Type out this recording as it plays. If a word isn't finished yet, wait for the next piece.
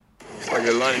like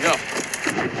they're lining up.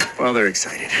 Well, they're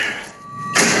excited.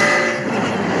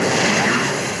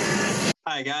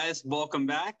 Hi, guys. Welcome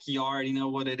back. You already know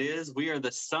what it is. We are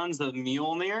the Sons of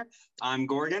Mjolnir. I'm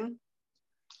Gorgon.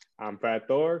 I'm Fat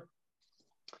Thor.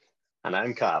 And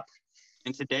I'm Cop.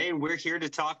 And today we're here to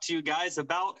talk to you guys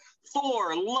about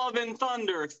Thor, Love and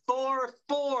Thunder, Thor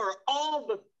 4, all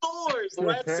the Thors.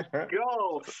 Let's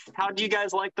go. How do you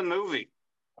guys like the movie?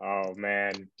 Oh,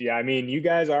 man. Yeah, I mean, you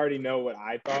guys already know what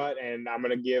I thought, and I'm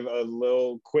going to give a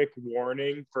little quick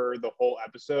warning for the whole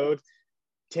episode.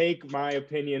 Take my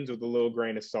opinions with a little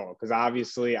grain of salt, because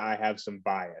obviously I have some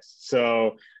bias.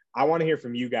 So I want to hear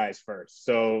from you guys first.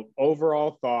 So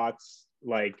overall thoughts,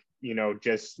 like, you know,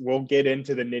 just we'll get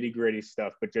into the nitty gritty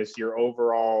stuff, but just your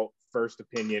overall first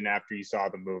opinion after you saw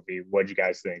the movie. What'd you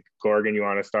guys think? Gorgon, you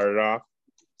want to start it off?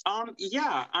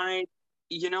 Yeah,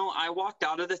 I walked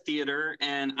out of the theater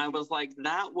and I was like,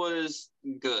 that was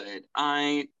good.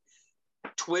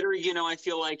 Twitter, I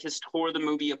feel like has tore the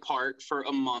movie apart for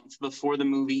a month before the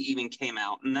movie even came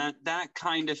out. And that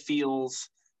kind of feels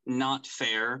not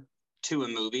fair to a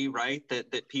movie, right?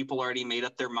 That people already made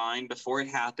up their mind before it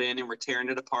happened and were tearing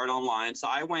it apart online. So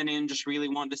I went in just really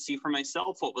wanted to see for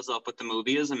myself what was up with the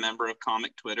movie as a member of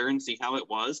Comic Twitter and see how it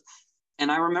was.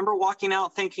 And I remember walking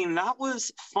out thinking that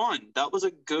was fun. That was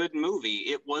a good movie.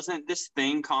 It wasn't this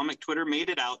thing Comic Twitter made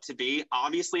it out to be.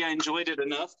 Obviously, I enjoyed it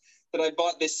enough that I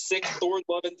bought this sick Thor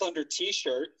Love and Thunder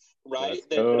t-shirt, right?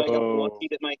 That I got lucky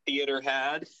that my theater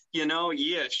had.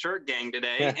 Shirt gang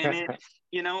today. And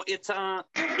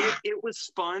it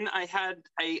was fun. I had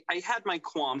my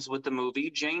qualms with the movie.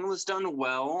 Jane was done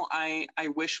well. I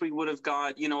wish we would have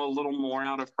got, a little more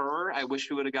out of her. I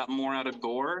wish we would have got more out of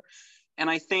Gore. And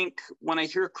I think when I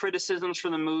hear criticisms for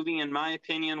the movie, in my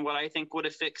opinion, what I think would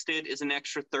have fixed it is an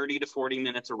extra 30 to 40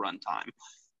 minutes of runtime.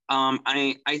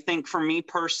 I think for me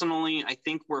personally, I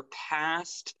think we're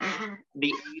past the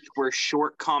age where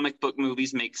short comic book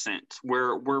movies make sense. We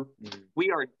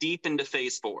are deep into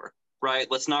phase 4, right?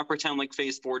 Let's not pretend like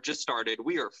phase 4 just started.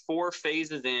 We are 4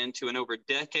 phases into an over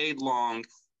decade-long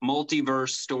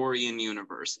multiverse story and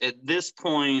universe. At this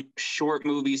point, short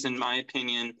movies, in my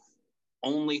opinion,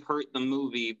 only hurt the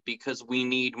movie because we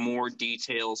need more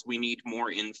details, we need more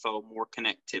info, more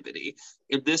connectivity.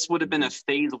 If this would have been a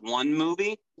phase 1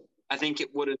 movie, I think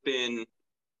it would have been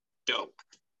dope,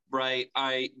 right?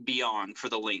 Beyond for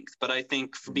the length. But I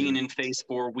think for being in phase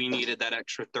 4, we needed that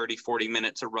extra 30, 40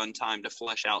 minutes of runtime to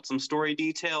flesh out some story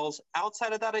details.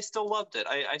 Outside of that, I still loved it.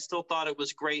 I still thought it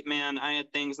was great, man. I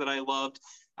had things that I loved.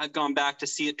 I've gone back to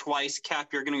see it twice. Cap,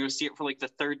 you're going to go see it for like the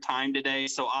 3rd time today.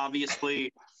 So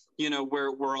obviously,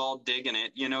 we're all digging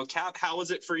it. Cap, how was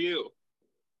it for you?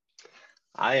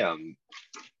 I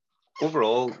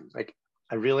overall,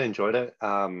 I really enjoyed it.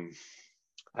 I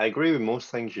agree with most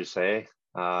things you say.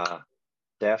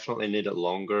 Definitely needed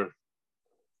longer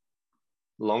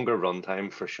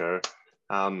runtime for sure.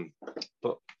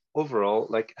 But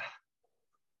overall,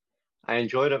 I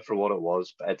enjoyed it for what it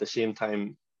was, but at the same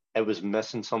time, it was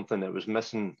missing something. It was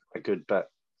missing a good bit.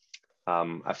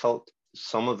 I felt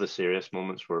some of the serious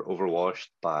moments were overwashed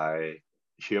by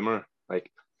humor.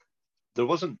 There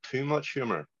wasn't too much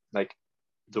humor.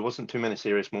 There wasn't too many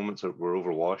serious moments that were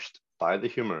overwashed by the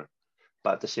humor.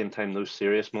 But at the same time, those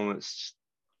serious moments,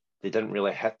 they didn't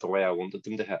really hit the way I wanted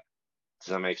them to hit.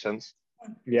 Does that make sense?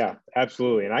 Yeah,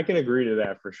 absolutely. And I can agree to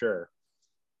that for sure.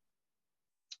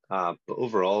 But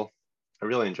overall, I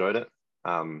really enjoyed it.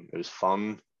 It was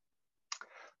fun.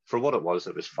 For what it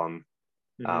was fun.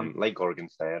 Like Gorgon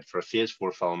said, for a phase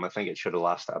 4 film, I think it should have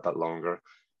lasted a bit longer.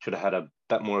 Should have had a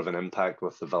bit more of an impact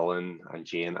with the villain and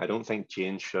Jane. I don't think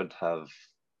Jane should have,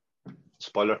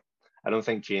 spoiler, I don't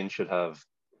think Jane should have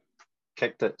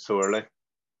kicked it so early.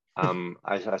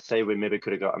 I say we maybe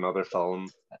could have got another film,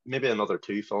 maybe another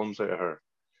 2 films out of her.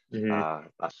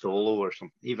 A solo or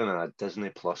something, even a Disney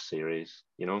Plus series,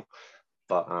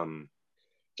 But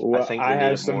well, I think I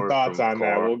have some thoughts on Gore.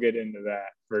 That. We'll get into that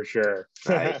for sure.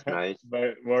 Nice.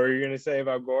 But what were you going to say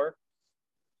about Gore?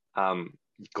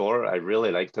 Gore, I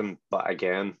really liked him, but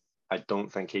again, I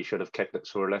don't think he should have kicked it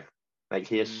so early.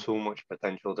 He has so much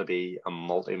potential to be a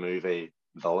multi-movie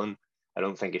villain. I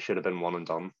don't think he should have been one and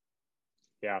done.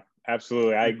 Yeah,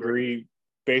 absolutely. I agree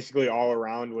basically all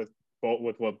around with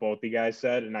what both you guys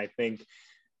said. And I think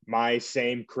my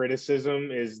same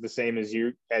criticism is the same as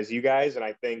you guys. And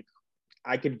I think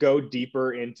I could go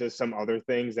deeper into some other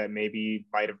things that maybe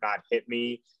might have not hit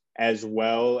me as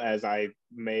well as I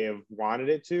may have wanted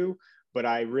it to. But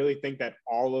I really think that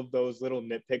all of those little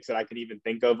nitpicks that I can even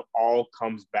think of all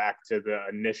comes back to the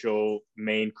initial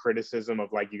main criticism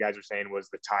of, like you guys are saying, was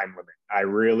the time limit. I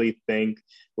really think,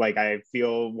 like, I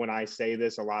feel when I say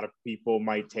this, a lot of people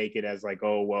might take it as like,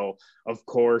 oh, well, of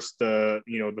course the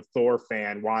Thor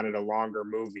fan wanted a longer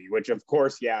movie, which of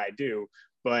course, yeah, I do.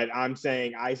 But I'm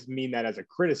saying I mean that as a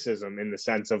criticism in the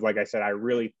sense of, like I said, I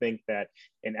really think that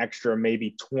an extra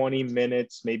maybe 20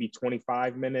 minutes, maybe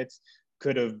 25 minutes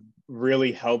could have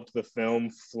really helped the film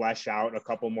flesh out a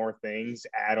couple more things,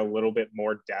 add a little bit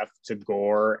more depth to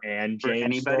Gore and For Jane's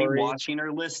anybody story. watching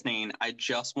or listening, I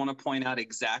just want to point out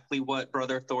exactly what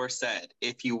Brother Thor said.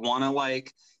 If you want to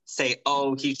like say,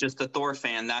 oh, he's just a Thor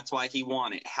fan, that's why he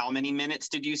wanted. How many minutes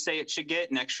did you say it should get?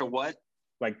 An extra what?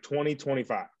 Like 20,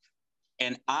 25.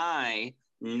 And I,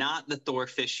 not the Thor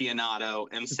aficionado,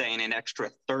 am saying an extra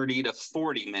 30 to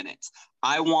 40 minutes.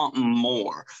 I want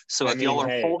more. So if y'all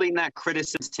are holding that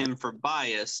criticism for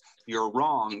bias, you're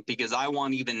wrong, because I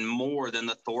want even more than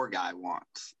the Thor guy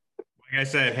wants. Like I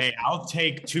said, hey, I'll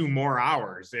take 2 more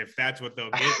hours if that's what they'll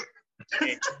get.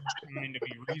 Trying to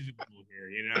be reasonable here,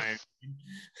 you know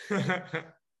what I mean?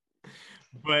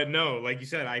 But no, like you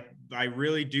said, I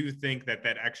really do think that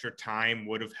extra time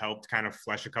would have helped kind of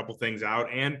flesh a couple things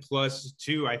out. And plus,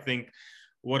 too, I think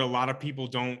what a lot of people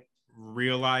don't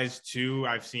realize, too,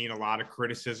 I've seen a lot of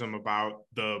criticism about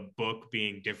the book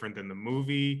being different than the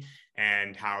movie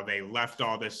and how they left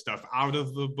all this stuff out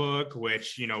of the book,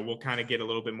 which, we'll kind of get a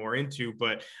little bit more into.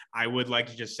 But I would like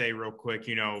to just say real quick,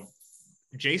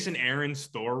 Jason Aaron's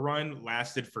Thor run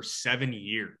lasted for 7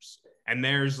 years. And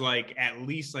there's like at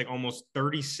least like almost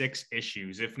 36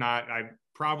 issues, if not, I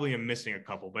probably am missing a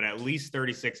couple, but at least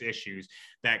 36 issues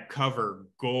that cover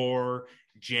Gore,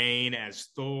 Jane as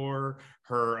Thor,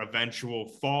 her eventual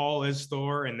fall as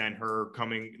Thor, and then her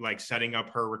coming, like setting up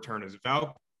her return as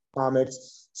Valkyrie.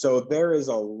 Comics. So there is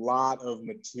a lot of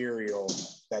material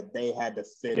that they had to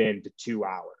fit into 2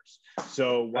 hours.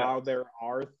 So while there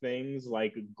are things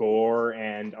like Gore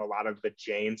and a lot of the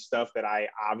Jane stuff that I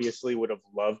obviously would have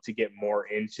loved to get more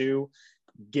into,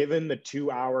 given the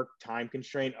 2-hour time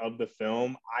constraint of the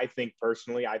film, I think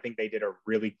they did a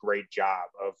really great job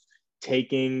of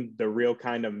taking the real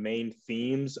kind of main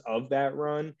themes of that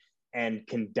run and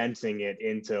condensing it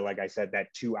into, like I said,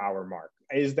 that 2-hour mark.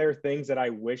 Is there things that I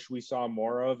wish we saw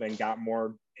more of and got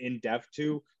more in depth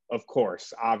to? Of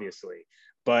course, obviously.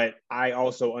 But I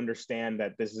also understand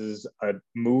that this is a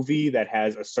movie that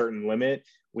has a certain limit.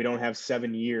 We don't have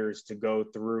 7 years to go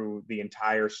through the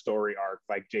entire story arc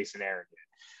like Jason Aaron did.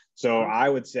 So I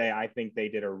would say I think they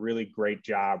did a really great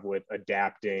job with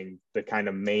adapting the kind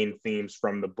of main themes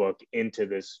from the book into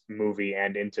this movie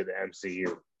and into the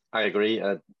MCU. I agree.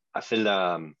 I feel,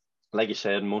 like you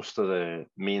said, most of the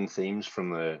main themes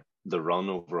from the run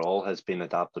overall has been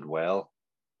adapted well.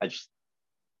 I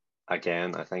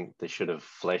think they should have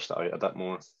fleshed it out a bit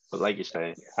more. But like you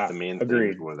say, the main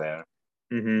themes were there.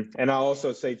 Mm-hmm. And I'll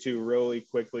also say, too, really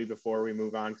quickly before we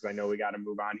move on, because I know we got to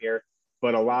move on here,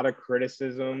 but a lot of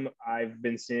criticism I've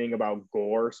been seeing about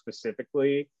Gore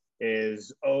specifically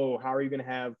is, oh, how are you going to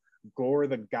have Gore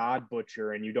the God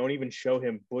Butcher and you don't even show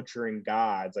him butchering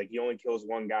gods? Like, he only kills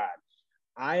one god.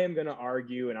 I am going to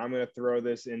argue, and I'm going to throw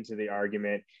this into the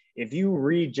argument. If you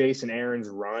read Jason Aaron's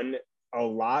run, a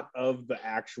lot of the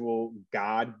actual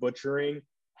god butchering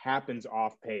happens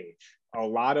off page. A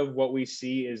lot of what we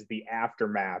see is the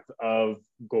aftermath of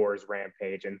Gore's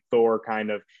rampage and Thor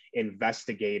kind of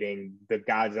investigating the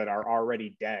gods that are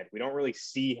already dead. We don't really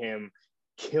see him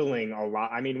killing a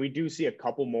lot. I mean, we do see a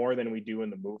couple more than we do in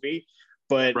the movie,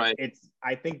 but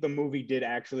I think the movie did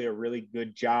actually a really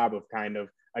good job of kind of,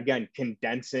 again,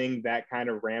 condensing that kind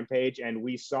of rampage. And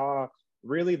we saw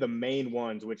really the main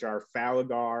ones, which are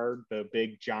Falagar, the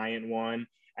big giant one,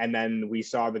 and then we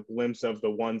saw the glimpse of the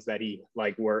ones that he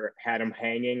had him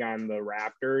hanging on the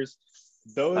rafters.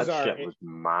 That shit was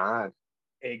mad.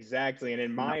 Exactly. And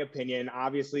in my opinion,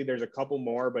 obviously there's a couple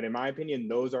more, but in my opinion,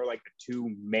 those are like the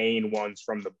 2 main ones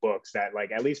from the books that,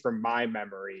 like, at least from my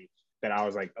memory, that I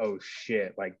was like, oh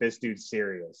shit, like this dude's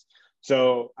serious.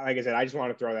 So like I said, I just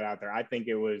want to throw that out there. I think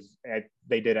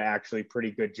they did an actually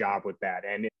pretty good job with that.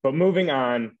 But moving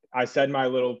on, I said my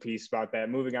little piece about that.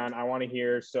 Moving on, I want to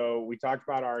hear, so we talked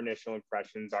about our initial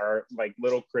impressions, our like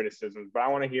little criticisms, but I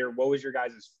want to hear, what was your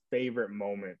guys' favorite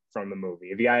moment from the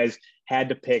movie? If you guys had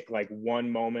to pick like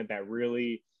one moment that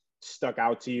really stuck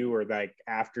out to you, or like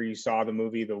after you saw the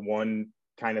movie, the one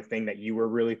kind of thing that you were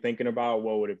really thinking about,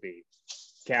 what would it be?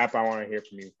 Cap, I want to hear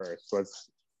from you first.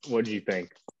 What did you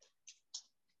think?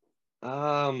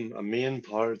 A main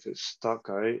part that stuck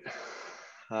out.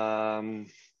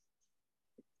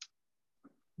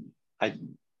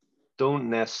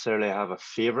 don't necessarily have a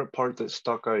favorite part that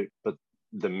stuck out, but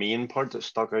the main part that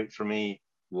stuck out for me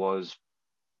was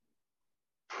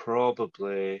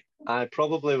probably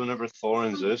whenever Thor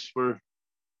and Zeus were,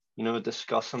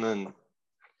 discussing and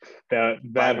That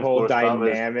back and whole forth.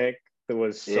 dynamic that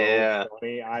was so Yeah.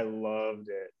 funny. I loved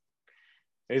it.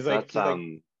 He's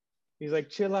like,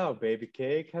 chill out, baby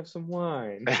cake, have some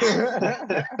wine.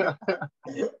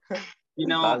 You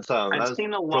know, that's I've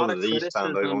seen a lot of probably the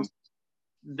standout one. criticisms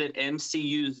that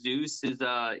MCU Zeus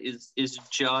is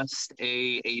just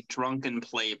a drunken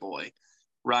playboy,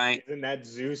 right? Isn't that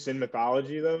Zeus in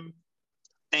mythology though?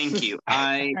 Thank you.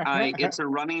 It's a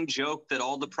running joke that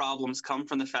all the problems come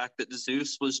from the fact that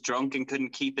Zeus was drunk and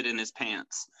couldn't keep it in his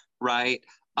pants, right?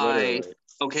 Literally.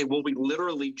 Okay, well, we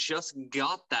literally just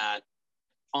got that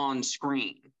on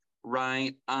screen,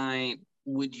 right?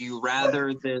 Would you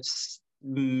rather this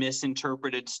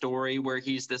misinterpreted story where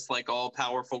he's this like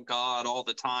all-powerful god all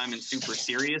the time and super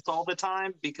serious all the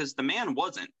time? Because the man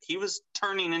wasn't. He was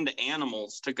turning into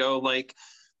animals to go like,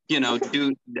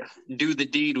 do the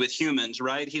deed with humans,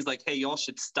 right? He's like, hey, y'all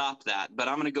should stop that, but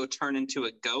I'm gonna go turn into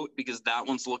a goat because that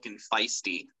one's looking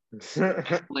feisty.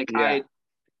 Like, yeah.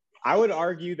 I would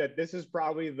argue that this is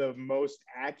probably the most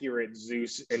accurate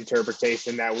Zeus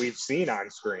interpretation that we've seen on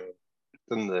screen.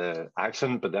 And the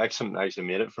accent actually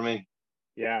made it for me.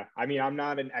 Yeah, I mean, I'm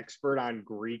not an expert on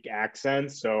Greek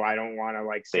accents, so I don't want to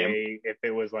like say if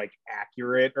it was like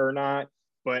accurate or not,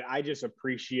 but I just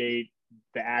appreciate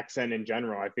the accent in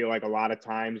general. I feel like a lot of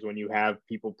times when you have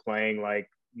people playing like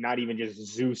not even just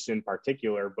Zeus in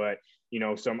particular, but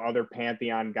some other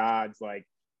pantheon gods, like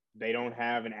they don't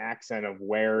have an accent of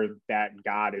where that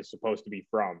god is supposed to be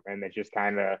from, and it just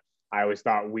kind of, I always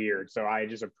thought weird. So I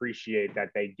just appreciate that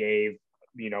they gave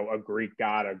a Greek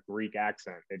god a Greek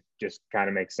accent. It just kind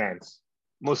of makes sense.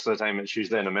 Most of the time it's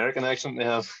usually an American accent they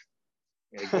have.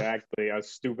 Exactly.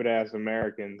 Us stupid ass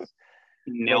Americans.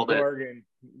 Nailed it.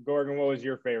 Gorgon, what was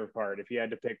your favorite part if you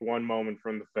had to pick one moment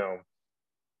from the film?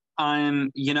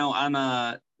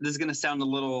 This is going to sound a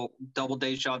little double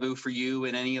deja vu for you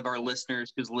and any of our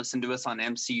listeners who's listened to us on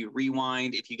MCU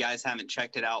Rewind. If you guys haven't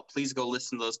checked it out, please go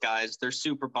listen to those guys. They're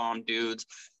super bomb dudes.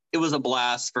 It was a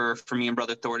blast for me and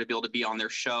Brother Thor to be able to be on their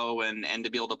show and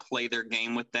to be able to play their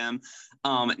game with them.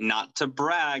 Not to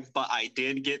brag, but I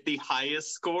did get the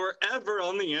highest score ever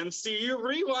on the MCU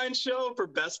Rewind show for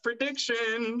best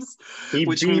predictions. He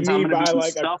which beat means me I'm going by to be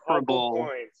like insufferable. a couple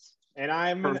points. And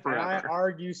I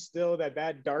argue still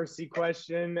that Darcy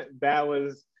question, that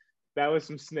was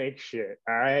some snake shit.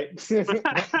 All right.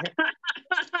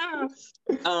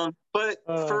 But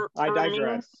for I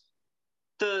digress. Me,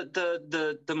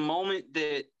 the moment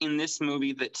that in this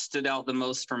movie that stood out the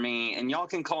most for me, and y'all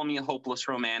can call me a hopeless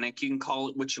romantic, you can call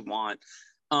it what you want,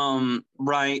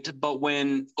 right? But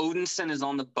when Odinson is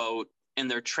on the boat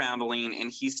and they're traveling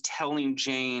and he's telling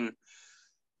Jane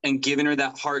and giving her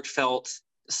that heartfelt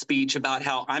speech about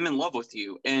how I'm in love with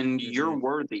you and you're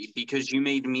worthy because you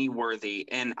made me worthy,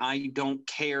 and I don't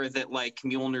care that like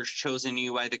Mjolnir's chosen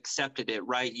you, I've accepted it,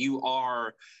 right? You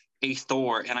are a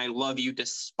Thor and I love you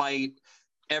despite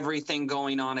everything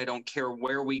going on. I don't care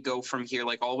where we go from here.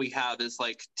 Like all we have is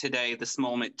like today, this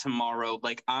moment, tomorrow.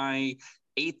 Like I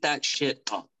ate that shit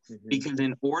up. Because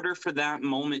in order for that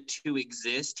moment to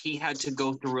exist, he had to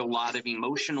go through a lot of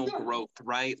emotional growth,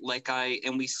 right?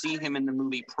 And we see him in the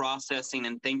movie processing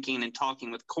and thinking and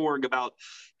talking with Korg about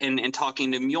and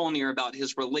talking to Mjolnir about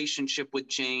his relationship with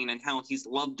Jane and how he's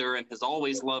loved her and has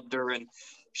always loved her. And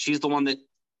she's the one that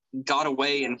got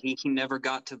away and he never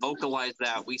got to vocalize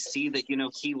that. We see that,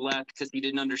 he left because he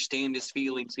didn't understand his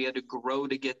feelings. He had to grow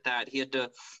to get that. He had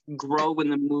to grow in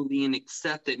the movie and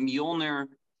accept that Mjolnir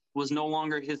was no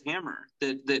longer his hammer,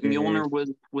 that Mjolnir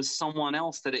was someone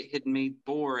else that it had made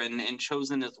Thor and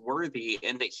chosen as worthy,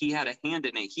 and that he had a hand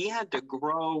in it. He had to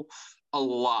grow a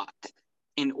lot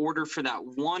in order for that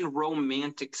one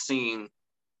romantic scene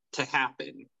to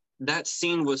happen. That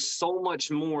scene was so much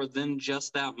more than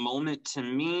just that moment. To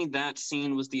me, that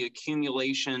scene was the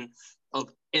accumulation of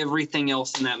everything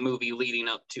else in that movie leading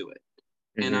up to it.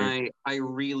 And I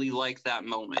really like that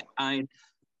moment.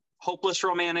 Hopeless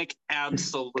romantic,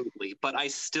 absolutely, but I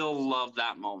still love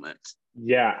that moment.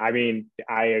 Yeah, I mean,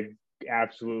 I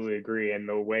absolutely agree. And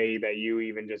the way that you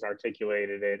even just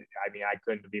articulated it, I mean, I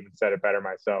couldn't have even said it better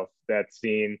myself. That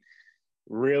scene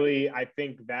really, I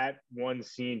think that one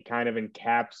scene kind of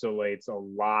encapsulates a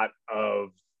lot of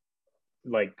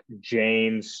like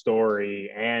Jane's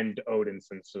story and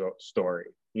Odinson's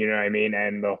story. You know what I mean?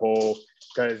 And the whole,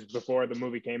 because before the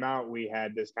movie came out, we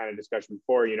had this kind of discussion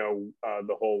before,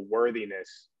 the whole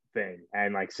worthiness thing.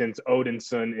 And like, since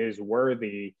Odinson is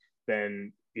worthy,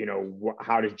 then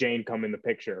how does Jane come in the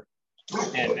picture?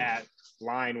 And that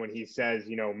line when he says,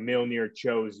 Mjolnir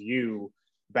chose you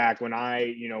back when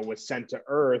I, was sent to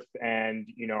Earth and,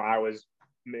 I was,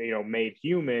 made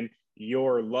human,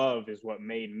 your love is what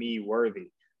made me worthy.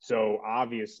 So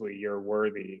obviously you're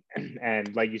worthy.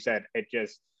 And like you said,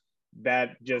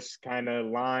 that just kind of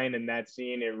line and that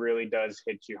scene, it really does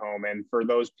hit you home. And for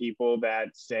those people that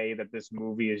say that this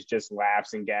movie is just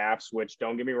laughs and gaffs, which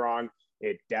don't get me wrong,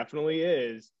 it definitely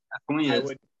is.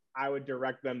 I would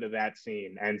direct them to that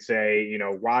scene and say,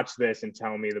 watch this and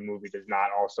tell me the movie does not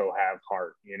also have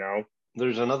heart,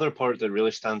 There's another part that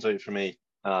really stands out for me.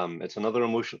 It's another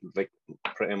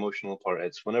pretty emotional part.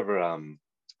 It's whenever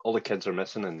all the kids are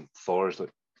missing and Thor's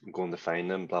like going to find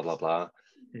them, blah blah blah.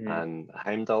 Mm-hmm. And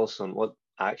Heimdallson,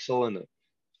 Axel in it?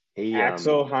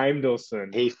 Axel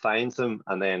Heimdallson. He finds them,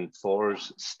 and then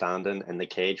Thor's standing in the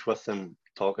cage with them,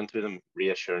 talking to them,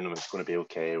 reassuring them it's going to be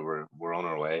okay. We're on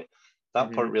our way.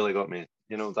 That part really got me.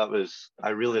 I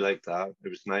really liked that. It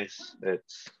was nice.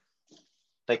 It's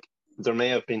like there may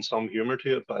have been some humor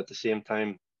to it, but at the same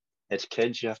time, it's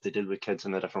kids. You have to deal with kids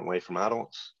in a different way from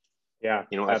adults. Yeah,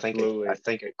 absolutely. I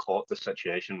think it caught the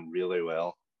situation really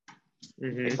well.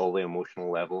 Like all the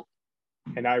emotional level.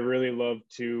 And I really love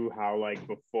too how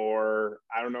before,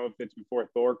 I don't know if it's before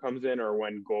Thor comes in or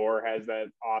when Gore has that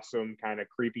awesome kind of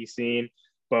creepy scene,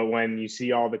 but when you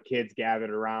see all the kids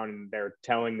gathered around and they're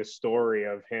telling the story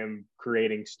of him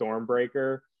creating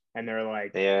Stormbreaker, and they're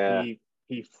like,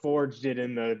 he forged it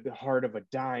in the heart of a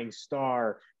dying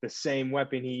star, the same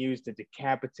weapon he used to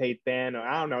decapitate Thanos.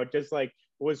 I don't know, just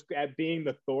was at being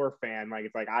the Thor fan,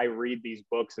 it's I read these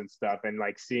books and stuff, and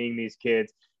seeing these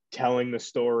kids telling the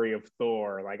story of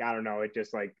Thor, I don't know, it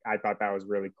just I thought that was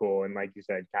really cool, and like you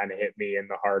said, kind of hit me in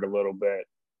the heart a little bit.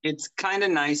 It's kind of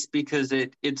nice because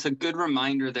it's a good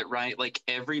reminder that, right,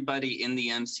 everybody in the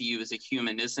MCU is a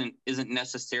human, isn't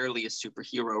necessarily a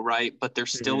superhero, right? But they're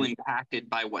still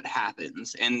impacted by what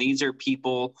happens. And these are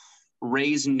people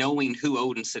raised knowing who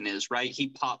Odinson is, right? He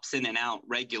pops in and out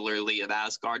regularly of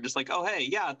Asgard, just oh, hey,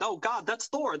 yeah, oh God, that's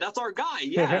Thor, that's our guy,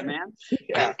 yeah, man.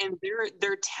 Yeah. And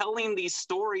they're telling these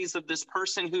stories of this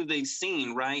person who they've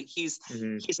seen, right? He's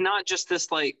not just this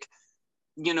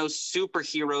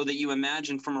superhero that you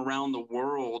imagine from around the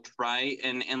world, right?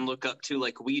 And look up to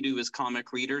we do as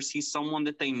comic readers. He's someone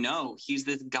that they know. He's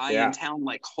this guy in town,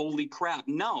 holy crap.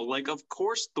 No, of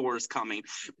course Thor's coming.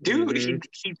 Dude,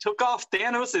 he took off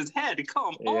Thanos' head.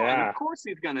 Come on, of course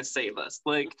he's gonna save us.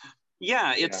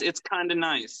 It's kind of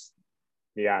nice.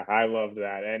 Yeah, I love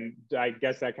that. And I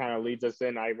guess that kind of leads us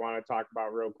in. I want to talk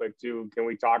about real quick too. Can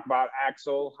we talk about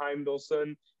Axel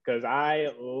Heimdallson? Because I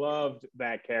loved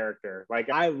that character.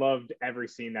 I loved every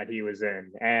scene that he was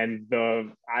in. And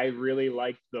I really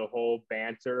liked the whole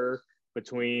banter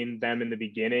between them in the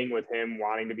beginning with him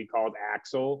wanting to be called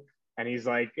Axel. And he's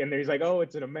like, oh,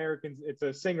 it's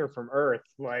a singer from Earth,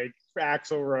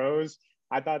 Axl Rose.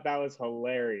 I thought that was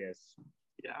hilarious.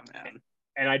 Yeah, man.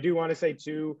 And I do want to say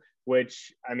too,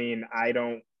 which, I mean, I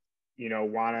don't,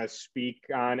 want to speak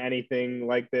on anything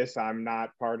like this. I'm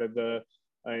not part of the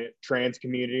trans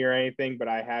community or anything, but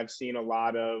I have seen a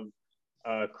lot of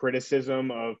criticism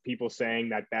of people saying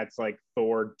that that's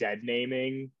Thor dead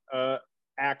naming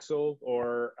Axel,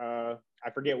 or I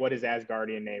forget what his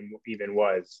Asgardian name even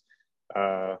was.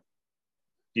 I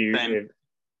can't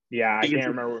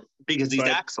remember. Because he's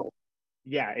Axel.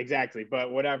 Yeah, exactly.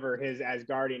 But whatever his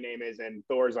Asgardian name is, and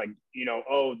Thor's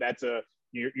oh, that's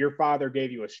your father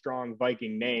gave you a strong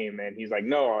Viking name, and he's like,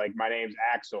 no, my name's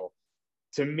Axel.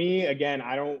 To me, again,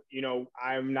 I don't,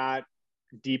 I'm not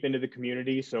deep into the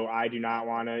community, so I do not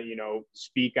want to,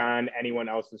 speak on anyone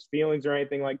else's feelings or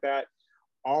anything like that.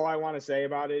 All I want to say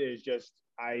about it is just,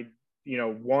 I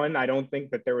don't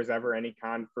think that there was ever any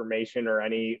confirmation or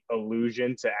any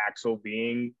allusion to Axel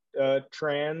being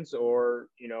trans or,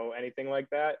 anything like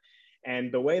that.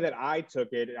 And the way that I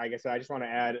took it, I guess I just want to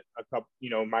add a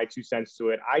couple, my 2 cents to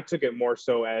it. I took it more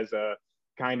so as a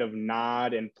kind of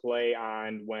nod and play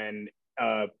on when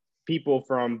people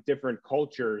from different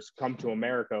cultures come to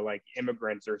America, like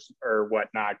immigrants or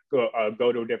whatnot,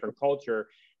 go to a different culture.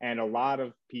 And a lot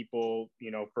of people,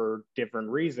 for different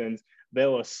reasons,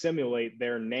 they'll assimilate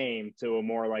their name to a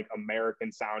more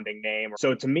American sounding name.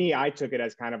 So to me, I took it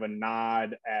as kind of a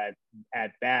nod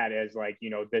at that, as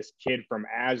this kid from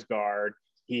Asgard,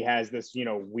 he has this,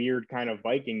 weird kind of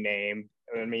Viking name.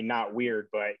 I mean, not weird,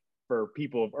 but for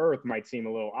people of Earth might seem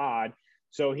a little odd.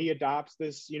 So he adopts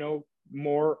this,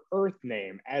 more Earth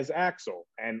name as Axel.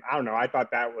 And I don't know, I thought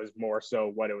that was more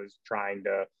so what it was trying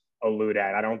to allude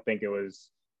at. I don't think it was,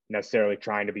 necessarily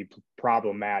trying to be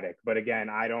problematic. But again,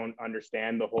 I don't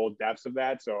understand the whole depths of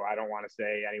that, so I don't want to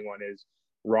say anyone is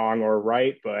wrong or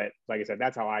right. But like I said,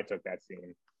 that's how I took that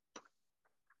scene.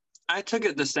 I took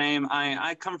it the same.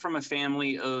 I come from a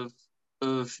family of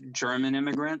German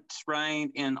immigrants, right?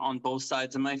 And on both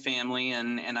sides of my family,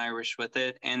 and Irish with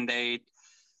it. And they,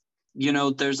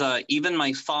 there's even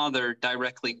my father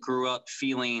directly grew up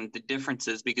feeling the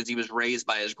differences because he was raised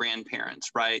by his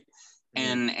grandparents, right?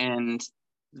 And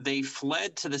they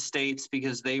fled to the States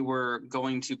because they were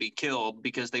going to be killed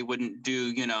because they wouldn't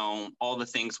do, all the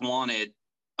things wanted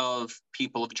of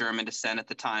people of German descent at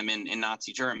the time in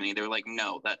Nazi Germany. They were like,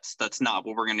 no, that's not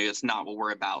what we're going to do. It's not what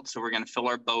we're about. So we're going to fill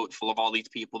our boat full of all these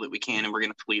people that we can, and we're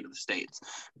going to flee to the States,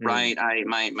 right?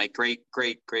 My great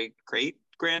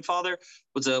grandfather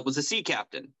was a sea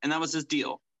captain, and that was his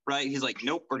deal, right? He's like,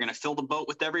 nope, we're going to fill the boat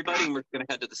with everybody, and we're going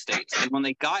to head to the States. And when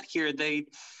they got here,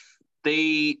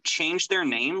 they changed their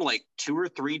name like 2 or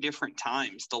 3 different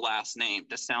times, the last name,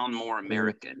 to sound more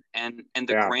American. And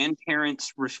the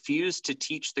grandparents refused to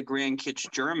teach the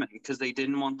grandkids German because they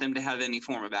didn't want them to have any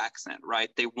form of accent, right?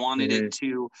 They wanted it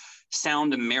to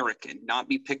sound American, not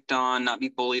be picked on, not be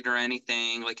bullied or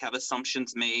anything, like have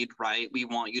assumptions made, right? We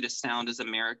want you to sound as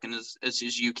American as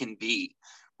you can be,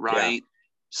 right?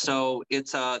 So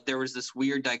it's there was this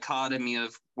weird dichotomy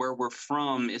of where we're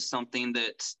from is something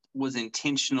that was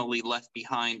intentionally left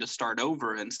behind to start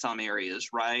over in some areas,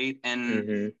 right?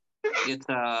 And it's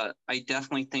I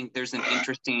definitely think there's an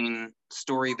interesting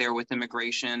story there with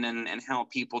immigration and how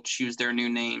people choose their new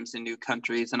names in new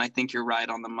countries. And I think you're right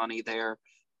on the money there,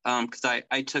 because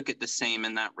I took it the same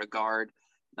in that regard.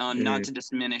 Not to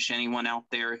diminish anyone out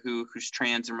there who's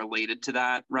trans and related to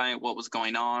that, right? What was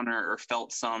going on, or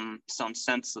felt some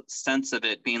sense of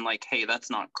it being like, hey,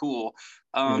 that's not cool,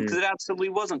 because it absolutely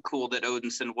wasn't cool that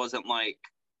Odinson wasn't like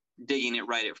digging it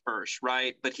right at first,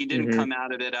 right? But he didn't come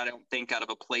out of it, I don't think, out of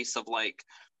a place of like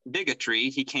bigotry.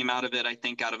 He came out of it, I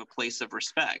think, out of a place of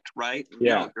respect, right?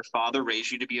 Your father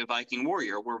raised you to be a Viking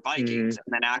warrior. We're Vikings.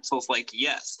 And then Axel's like,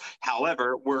 yes,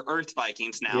 however, we're Earth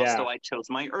Vikings now, so I chose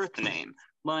my Earth name.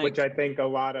 Like, which I think a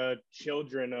lot of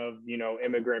children of,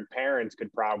 immigrant parents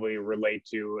could probably relate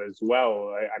to as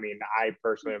well. I mean, I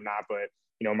personally am not, but,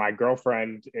 my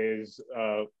girlfriend is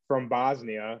from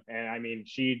Bosnia, and I mean,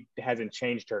 she hasn't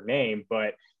changed her name,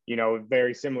 but,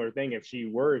 very similar thing. If she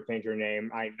were to change her name,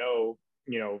 I know,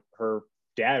 her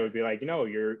dad would be like,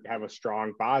 you have a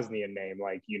strong Bosnian name.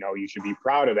 Like, you should be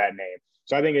proud of that name.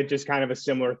 So I think it's just kind of a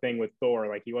similar thing with Thor.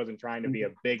 Like, he wasn't trying to be a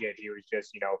bigot. He was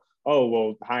just, oh,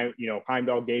 well,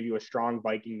 Heimdall gave you a strong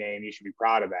Viking name. You should be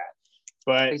proud of that.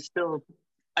 But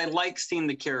I like seeing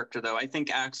the character, though. I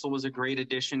think Axel was a great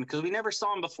addition because we never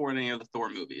saw him before in any of the Thor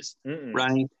movies,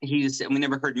 right? We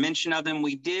never heard mention of him.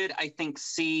 We did, I think,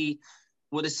 see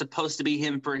what is supposed to be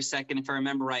him for a second, if I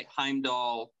remember right,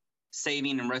 Heimdall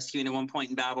saving and rescuing at one point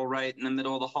in battle, right in the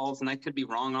middle of the halls, and I could be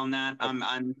wrong on that. I'm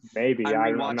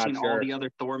rewatching all the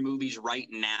other Thor movies right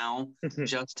now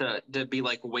just to be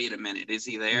like, wait a minute, is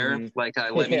he there? Like,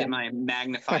 let me get my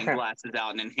magnifying glasses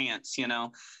out and enhance,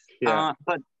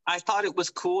 But I thought it was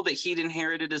cool that he'd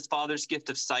inherited his father's gift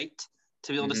of sight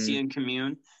to be able to see and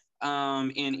commune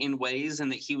in ways,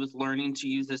 and that he was learning to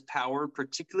use his power,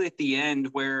 particularly at the end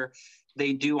where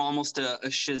they do almost a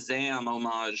Shazam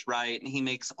homage, right? And he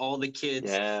makes all the kids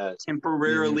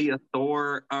temporarily a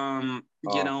Thor. I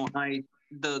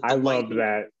love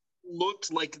that.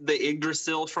 Looked like the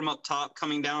Yggdrasil from up top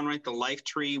coming down, right? The life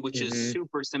tree, which is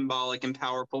super symbolic and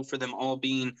powerful for them all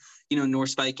being,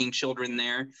 Norse Viking children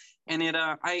there. And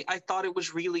I thought it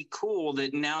was really cool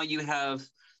that now you have,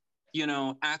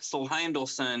 Axel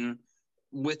Heimdallson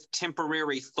with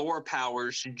temporary Thor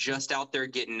powers just out there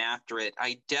getting after it.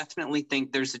 I definitely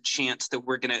think there's a chance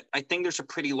that I think there's a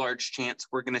pretty large chance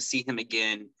we're going to see him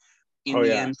again in the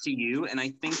MCU. And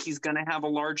I think he's going to have a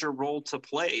larger role to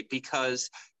play, because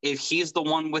if he's the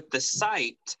one with the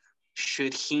sight,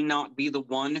 should he not be the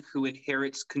one who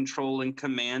inherits control and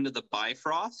command of the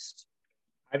Bifrost?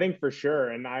 I think for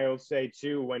sure. And I'll say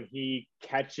too, when he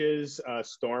catches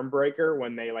Stormbreaker,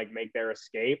 when they like make their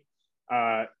escape,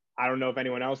 I don't know if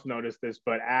anyone else noticed this,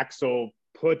 but Axel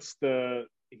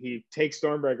he takes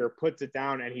Stormbreaker, puts it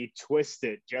down, and he twists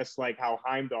it just like how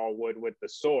Heimdall would with the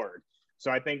sword.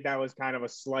 So I think that was kind of a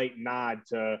slight nod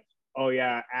to, oh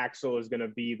yeah, Axel is going to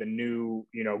be the new,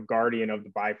 guardian of the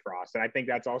Bifrost. And I think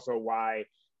that's also why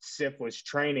Sif was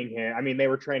training him. I mean, they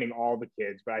were training all the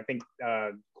kids, but I think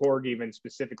Korg even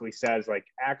specifically says like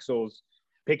Axel's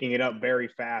picking it up very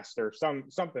fast or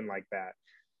something like that.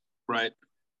 Right.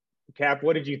 Cap,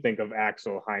 what did you think of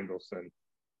Axel Heimdallson?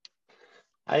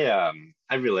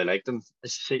 I really liked him.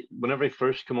 Whenever he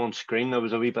first came on screen, I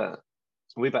was a wee bit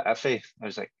iffy. I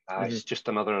was like, Mhm. he's just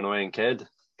another annoying kid.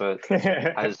 But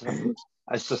as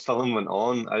as the film went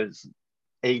on,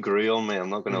 he grew on me. I'm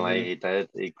not gonna lie, Mhm. he did.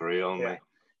 He grew on Yeah. me,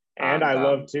 And I and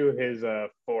love too his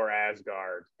for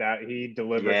Asgard. That he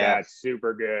delivered yeah, that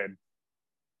super good.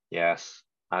 yes.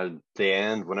 At the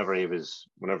end, whenever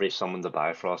he summoned the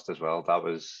Bifrost as well, that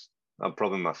was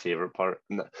probably my favorite part.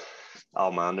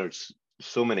 Oh man, there's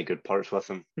so many good parts with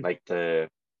him, like the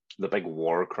big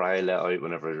war cry let out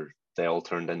whenever they all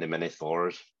turned into mini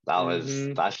Thors.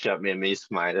 Hmm. That shit made me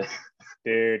smile.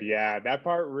 Dude, yeah, that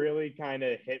part really kind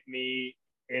of hit me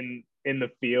in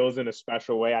the feels in a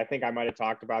special way. I think I might have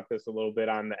talked about this a little bit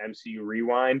on the MCU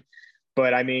Rewind,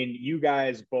 but I mean, you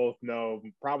guys both know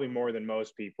probably more than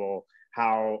most people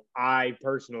how I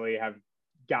personally have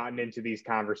gotten into these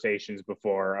conversations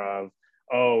before of,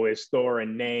 oh, is Thor a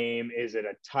name? Is it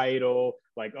a title?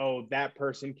 Like, oh, that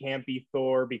person can't be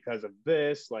Thor because of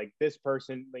this, like this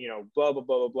person, blah blah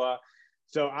blah blah blah.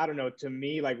 So I don't know. To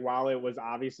me, like while it was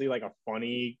obviously like a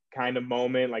funny kind of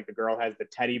moment, like the girl has the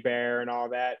teddy bear and all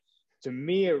that. To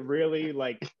me, it really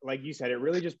like you said, it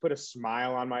really just put a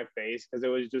smile on my face because it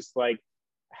was just like,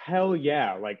 hell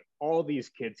yeah, like all these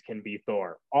kids can be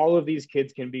Thor. All of these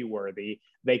kids can be worthy.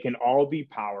 They can all be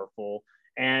powerful.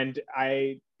 And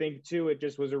I think too, it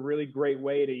just was a really great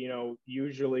way to,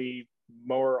 usually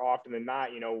more often than not,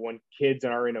 when kids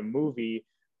are in a movie,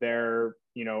 they're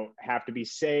have to be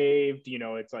saved.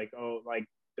 It's like, oh, like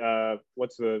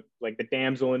what's the like the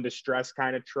damsel in distress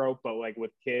kind of trope, but like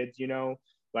with kids,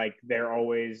 like they're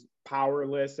always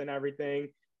powerless and everything.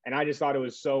 And I just thought it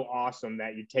was so awesome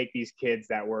that you take these kids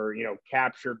that were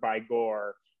captured by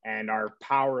Gore and are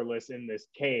powerless in this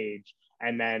cage,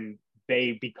 and then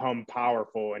they become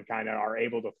powerful and kind of are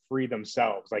able to free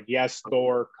themselves. Like, yes,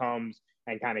 Thor comes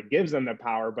and kind of gives them the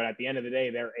power, but at the end of the day,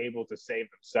 they're able to save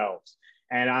themselves.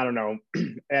 And I don't know,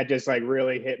 that just like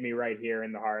really hit me right here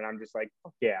in the heart. And I'm just like,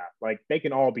 fuck yeah, like they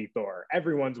can all be Thor.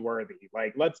 Everyone's worthy.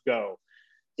 Like, let's go.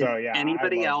 If So yeah, I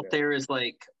anybody loved out it. there is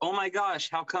like, oh my gosh,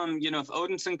 how come, if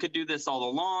Odinson could do this all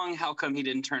along, how come he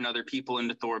didn't turn other people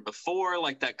into Thor before?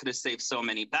 Like that could have saved so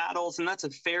many battles. And that's a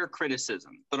fair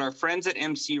criticism. But our friends at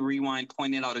MCU Rewind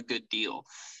pointed out a good deal.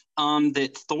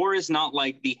 That Thor is not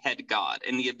like the head god,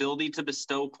 and the ability to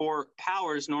bestow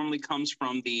powers normally comes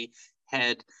from the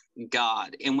head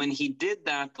god. And when he did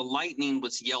that, the lightning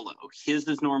was yellow. His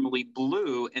is normally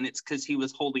blue, and it's because he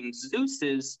was holding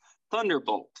Zeus's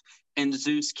thunderbolt. And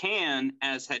Zeus can,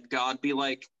 as head god, be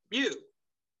like,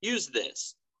 use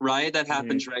this, right? That Mm-hmm.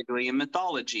 happens regularly in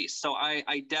mythology. So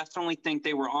I definitely think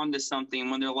they were onto something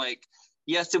when they're like,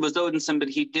 yes, it was Odinson, but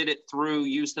he did it through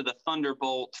use of the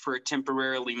Thunderbolt for a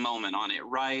temporarily moment on it,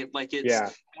 right? Like Yeah.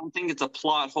 I don't think it's a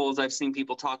plot hole as I've seen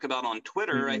people talk about on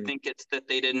Twitter. I Mm-mm. think it's that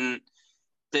they didn't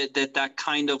that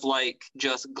kind of like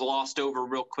just glossed over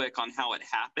real quick on how it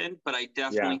happened, but I Yeah.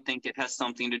 definitely think it has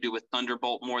something to do with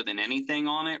Thunderbolt more than anything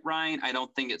on it, Ryan. I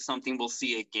don't think it's something we'll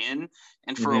see again.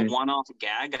 And for a Mm-hmm. one-off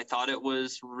gag, I thought it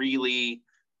was really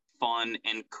fun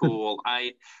and cool.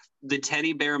 The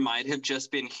teddy bear might have just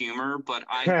been humor, but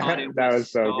I thought it That was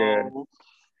was so good. so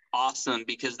awesome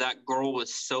because that girl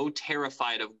was so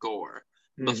terrified of Gore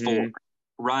before,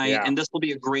 Mm-hmm. right? Yeah. And this will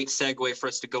be a great segue for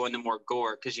us to go into more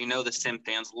Gore because the Sim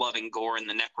fans loving Gore and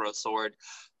the Necro Sword,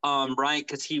 right?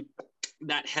 Because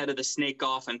that head of the snake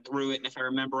off and threw it, and if I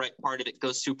remember right, part of it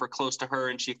goes super close to her,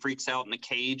 and she freaks out in the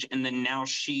cage, and then now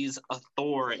she's a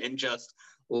Thor and just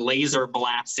laser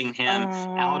blasting him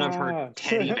out of her Ah.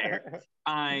 teddy bear.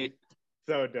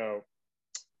 So dope.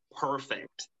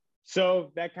 Perfect.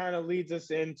 So that kind of leads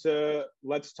us into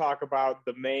let's talk about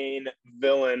the main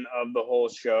villain of the whole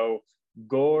show,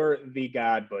 Gore the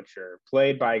God Butcher,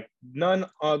 played by none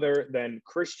other than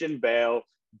Christian Bale,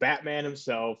 Batman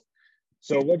himself.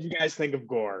 So what do you guys think of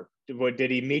Gore?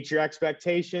 Did he meet your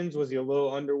expectations? Was he a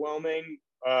little underwhelming?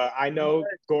 I know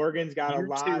Gorgon's got a You two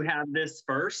lot. have this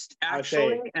first, I would say,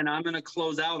 actually, and I'm going to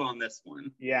close out on this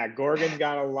one. yeah, Gorgon's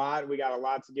got a lot. We got a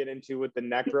lot to get into with the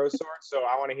Necro Sword. So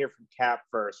I want to hear from Cap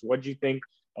first. What do you think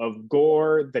of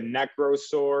Gore, the Necro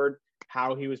Sword,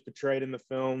 how he was portrayed in the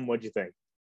film? What do you think?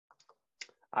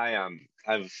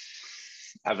 I've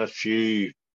a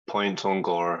few points on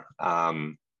Gore.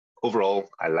 Overall,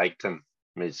 I liked him.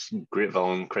 He's a great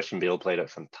villain. Christian Bale played it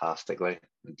fantastically.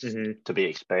 It's Mm-hmm. to be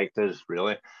expected,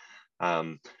 really.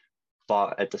 Um,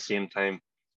 but at the same time,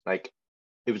 like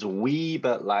it was a wee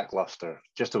bit lackluster,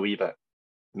 just a wee bit,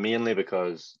 mainly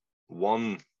because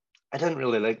one, I didn't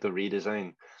really like the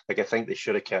redesign. Like I think they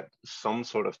should have kept some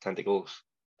sort of tentacles.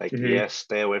 Like Mm-hmm. yes,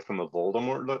 stay away from the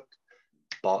Voldemort look,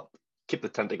 but keep the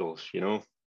tentacles.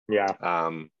 Yeah,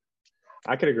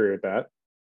 I could agree with that.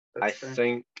 I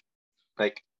think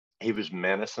like he was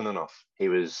menacing enough. He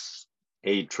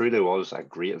truly was a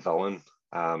great villain.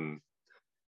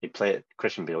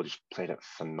 Christian Bale just played it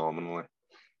phenomenally.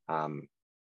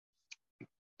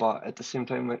 But at the same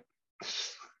time, like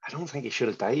I don't think he should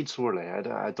have died so early.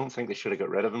 I don't think they should have got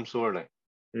rid of him so early.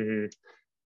 Mm-hmm.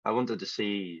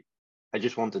 I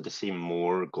just wanted to see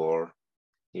more gore.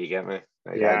 You get me?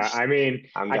 Like, Yeah, I mean,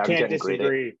 I I'm can't getting greedy.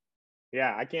 disagree.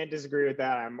 Yeah, I can't disagree with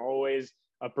that. I'm always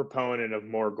a proponent of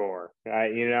more gore.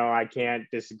 I can't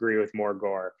disagree with more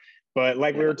gore. But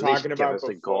like we were At least talking give about us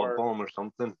a god before, bomb or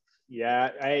something. yeah,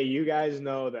 hey, you guys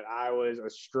know that I was a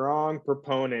strong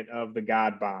proponent of the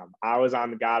God Bomb. I was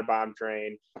on the God Bomb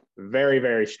train, very,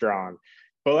 very strong.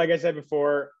 But like I said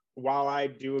before, while I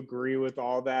do agree with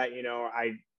all that,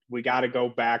 we got to go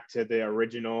back to the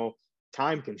original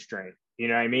time constraint. You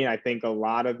know what I mean? I think a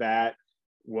lot of that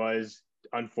was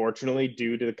unfortunately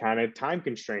due to the kind of time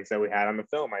constraints that we had on the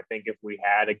film. I think if we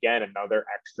had, again, another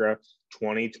extra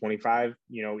 20, 25,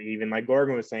 even like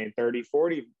Gorgon was saying, 30,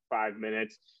 45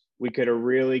 minutes, we could have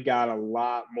really got a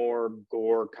lot more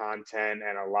gore content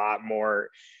and a lot more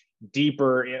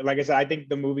deeper. Like I said, I think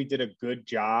the movie did a good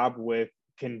job with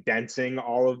condensing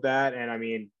all of that. And I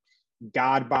mean,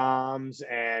 God bombs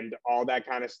and all that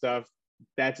kind of stuff,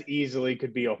 that's easily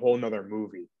could be a whole nother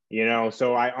movie,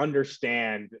 So I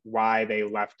understand why they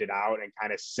left it out and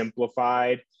kind of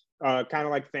simplified, kind of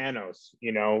like Thanos,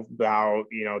 how,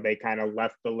 they kind of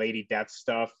left the Lady Death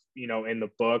stuff, in the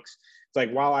books. It's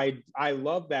like, while I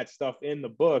love that stuff in the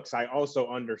books, I also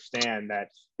understand that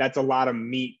that's a lot of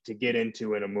meat to get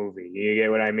into in a movie. You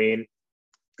get what I mean?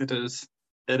 It is.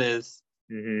 It is.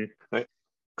 Mm-hmm. Right.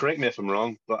 Correct me if I'm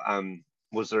wrong, but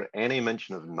was there any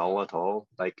mention of Null at all?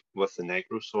 Like with the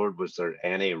Necro Sword, was there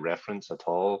any reference at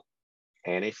all?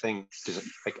 Anything? Because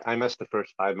like I missed the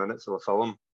first 5 minutes of the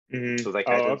film, Mm-hmm. so like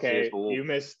Oh, okay. You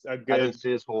missed a I good didn't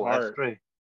see his whole part. history.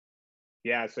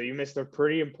 Yeah, so you missed a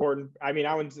pretty important. I mean,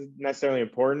 I wouldn't necessarily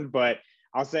important, but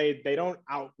I'll say they don't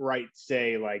outright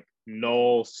say like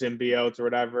null symbiotes or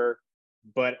whatever.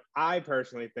 But I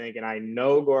personally think, and I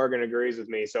know Gorgon agrees with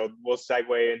me, so we'll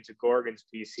segue into Gorgon's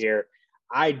piece here.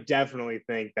 I definitely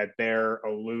think that they're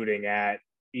alluding at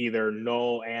either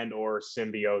null and or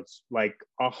symbiotes, like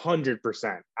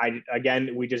 100%.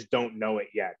 Again, we just don't know it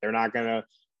yet. They're not gonna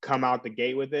come out the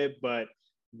gate with it, but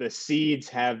the seeds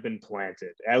have been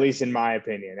planted, at least in my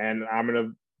opinion. And I'm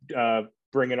going to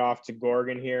bring it off to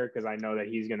Gorgon here because I know that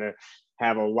he's going to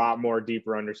have a lot more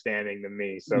deeper understanding than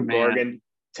me. So, Gorgon,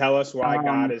 tell us why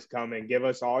God is coming. Give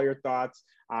us all your thoughts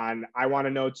on, I want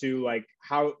to know too, like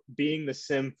how being the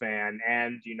Sim fan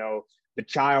and, the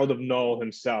child of Null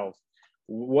himself,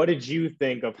 what did you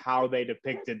think of how they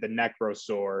depicted the Necro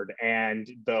Sword and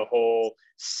the whole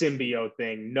symbiote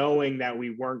thing, knowing that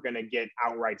we weren't going to get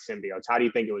outright symbiotes? How do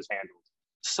you think it was handled?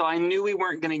 So I knew we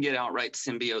weren't going to get outright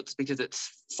symbiotes because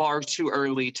it's far too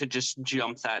early to just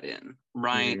jump that in,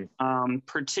 right? Mm-hmm.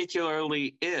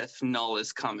 Particularly if Null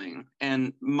is coming.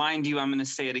 And mind you, I'm going to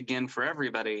say it again for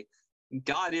everybody.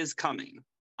 God is coming.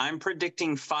 I'm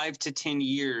predicting 5 to 10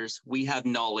 years we have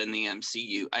Null in the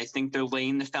MCU. I think they're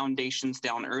laying the foundations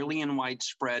down early and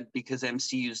widespread because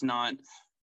MCU's not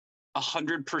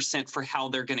 100% for how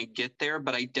they're going to get there,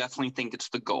 but I definitely think it's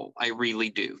the goal. I really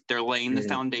do. They're laying the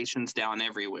foundations down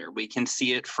everywhere. We can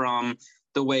see it from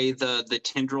the way the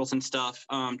tendrils and stuff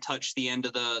touch the end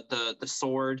of the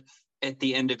sword at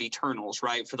the end of Eternals,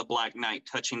 right? For the Black Knight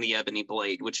touching the ebony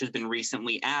blade, which has been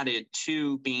recently added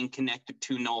to being connected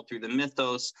to Null through the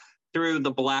mythos, through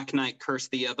the Black Knight Curse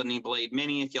the Ebony Blade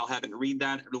mini. If y'all haven't read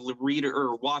that, reader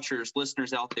or watchers,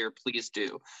 listeners out there, please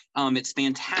do. It's a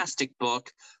fantastic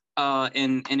book.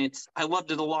 And I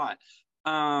loved it a lot.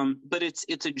 But it's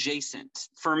adjacent.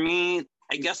 For me,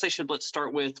 I guess let's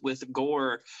start with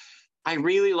Gore. I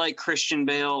really like Christian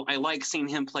Bale. I like seeing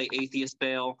him play Atheist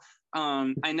Bale.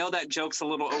 I know that joke's a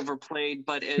little overplayed,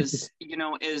 but as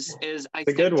I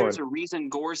think there's a reason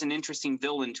Gore's an interesting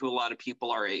villain to a lot of people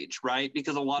our age, right?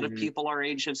 Because a lot of people our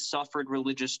age have suffered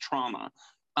religious trauma.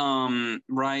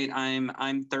 Right?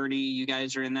 I'm 30, you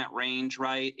guys are in that range,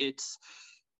 right?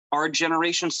 Our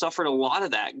generation suffered a lot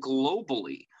of that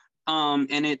globally.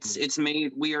 And it's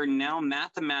made, we are now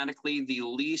mathematically the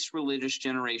least religious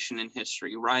generation in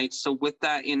history, right? So with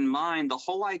that in mind, the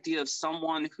whole idea of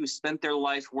someone who spent their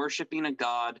life worshiping a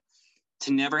God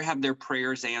to never have their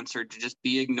prayers answered, to just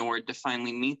be ignored, to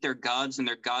finally meet their gods and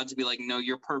their gods be like, no,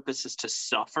 your purpose is to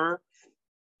suffer.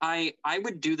 I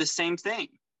would do the same thing.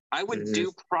 I would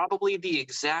do probably the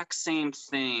exact same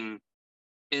thing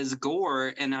as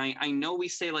Gore, and I know we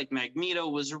say like Magneto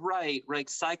was right,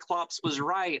 Cyclops was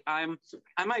right. I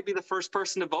might be the first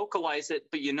person to vocalize it,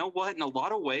 but you know what? In a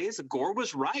lot of ways, Gore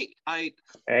was right.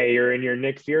 Hey, you're in your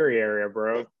Nick Fury area,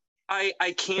 bro.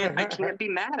 I can't be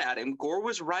mad at him. Gore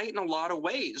was right in a lot of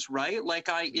ways, right? Like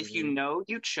if you know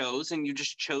you chose and you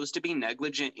just chose to be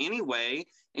negligent anyway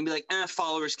and be like,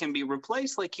 followers can be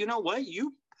replaced. Like, you know what?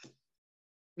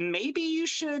 Maybe you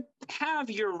should have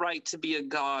your right to be a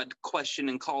god questioned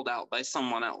and called out by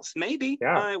someone else. Maybe.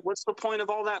 Yeah. What's the point of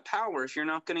all that power if you're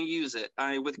not going to use it?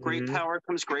 With great power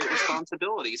comes great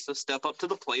responsibility. So step up to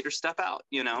the plate or step out,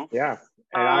 you know? Yeah.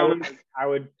 And I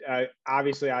would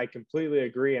obviously I completely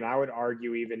agree. And I would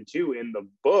argue even too in the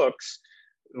books,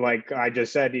 like I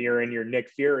just said, you're in your Nick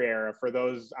Fury era. For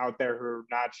those out there who are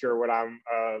not sure what I'm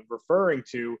referring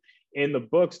to, in the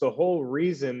books, the whole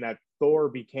reason that Thor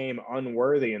became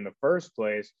unworthy in the first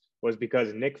place was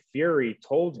because Nick Fury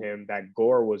told him that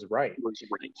Gore was right.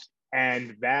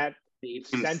 And that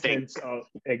sentence,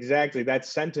 that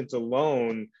sentence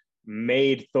alone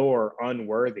made Thor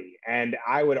unworthy. And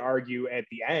I would argue at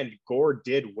the end, Gore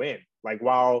did win. Like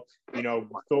while,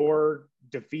 Thor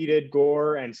defeated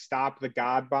Gore and stopped the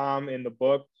God Bomb in the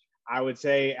book, I would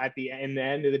say in the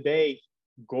end of the day,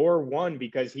 Gore won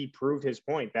because he proved his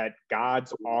point that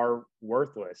gods are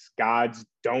worthless. Gods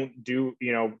don't do,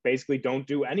 basically don't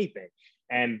do anything.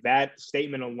 And that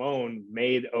statement alone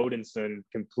made Odinson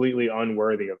completely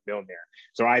unworthy of Mjolnir.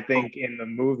 So I think in the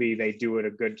movie, they do it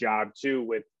a good job too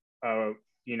with,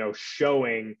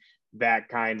 showing that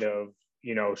kind of,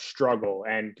 struggle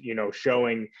and,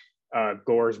 showing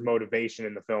Gore's motivation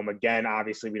in the film. Again,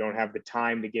 obviously we don't have the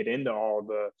time to get into all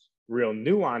the real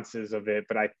nuances of it,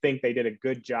 but I think they did a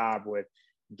good job with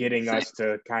getting us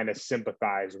to kind of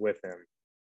sympathize with him.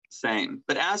 Same.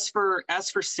 But as for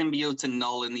symbiotes and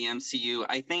Null in the MCU,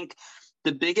 I think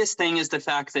the biggest thing is the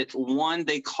fact that one,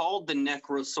 they called the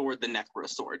Necro Sword the Necro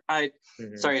Sword.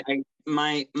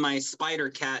 My spider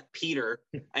cat Peter.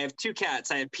 I have two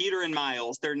cats. I have Peter and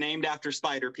Miles. They're named after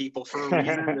spider people for a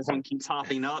reason. This one keeps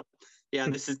hopping up. Yeah,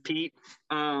 this is Pete.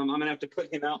 I'm gonna have to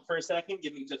put him out for a second.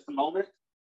 Give me just a moment.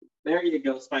 There you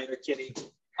go, Spider Kitty.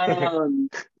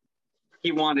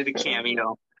 He wanted a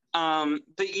cameo.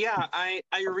 But yeah, I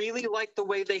really like the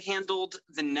way they handled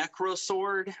the Necro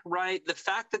Sword, right? The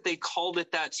fact that they called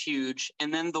it that's huge,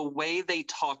 and then the way they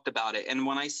talked about it. And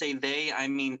when I say they, I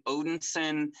mean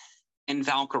Odinson and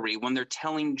Valkyrie, when they're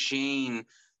telling Jane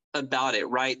about it,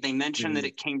 right? They mention that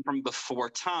it came from before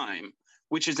time,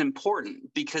 which is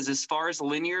important because as far as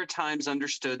linear time's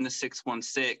understood in the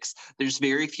 616, there's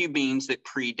very few beings that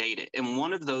predate it. And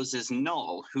one of those is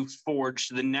Null, who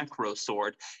forged the Necro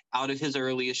Sword out of his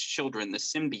earliest children, the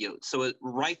symbiote. So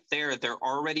right there, they're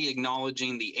already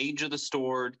acknowledging the age of the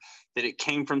sword, that it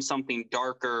came from something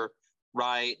darker,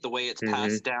 right? The way it's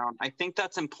passed down. I think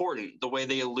that's important, the way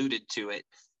they alluded to it.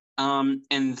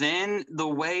 And then the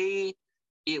way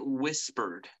it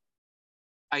whispered,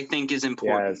 I think is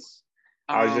important. Yes.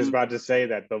 I was just about to say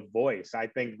that the voice, I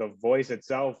think the voice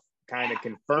itself kind of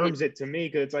confirms it to me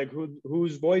because it's like,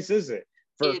 whose voice is it?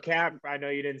 For Cap, I know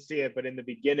you didn't see it, but in the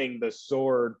beginning, the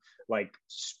sword like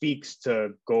speaks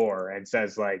to Gore and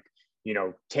says like,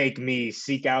 take me,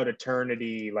 seek out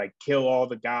eternity, like kill all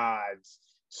the gods.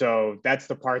 So that's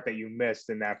the part that you missed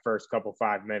in that first couple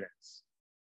 5 minutes.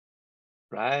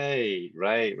 Right.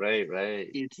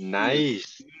 It's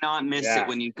nice. Do not miss it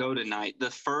when you go tonight. The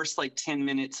first 10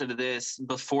 minutes of this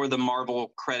before the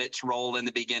Marvel credits roll in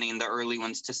the beginning, the early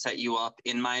ones to set you up,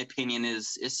 in my opinion,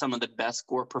 is some of the best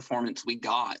Gore performance we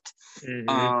got.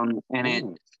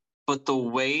 But the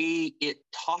way it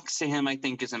talks to him, I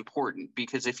think, is important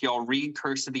because if y'all read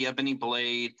Curse of the Ebony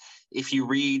Blade, if you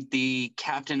read the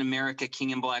Captain America King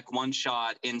in Black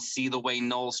one-shot and see the way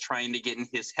Null's trying to get in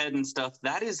his head and stuff,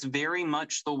 that is very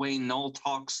much the way Null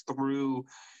talks through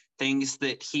things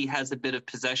that he has a bit of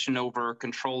possession over or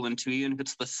control into, even if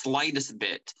it's the slightest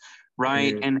bit,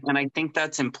 right? And I think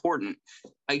that's important.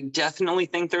 I definitely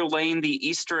think they're laying the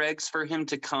Easter eggs for him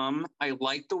to come. I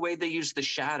like the way they use the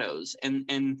shadows,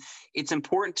 and it's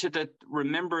important to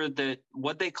remember that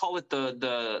what they call it,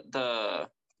 the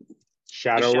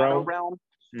shadow realm,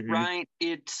 right?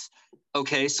 It's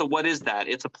okay. So what is that?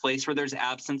 It's a place where there's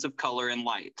absence of color and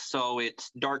light. So it's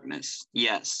darkness.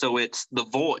 Yes. So it's the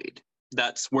void.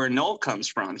 That's where Null comes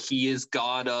from. He is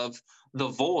God of the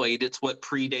void. It's what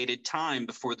predated time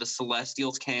before the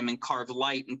Celestials came and carved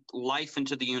light and life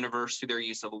into the universe through their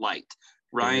use of light,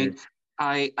 right?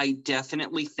 I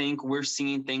definitely think we're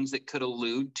seeing things that could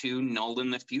allude to Null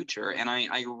in the future. And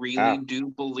I really do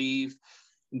believe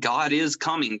God is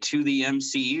coming to the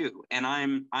MCU, and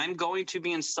I'm going to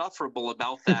be insufferable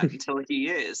about that until he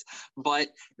is. But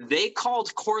they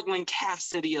called Cortland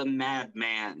Cassidy a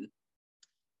madman.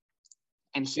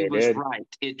 And he was right.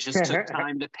 It just took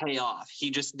time to pay off.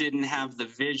 He just didn't have the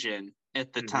vision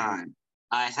at the time.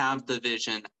 I have the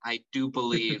vision. I do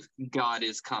believe God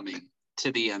is coming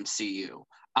to the MCU.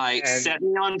 Set me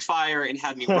on fire and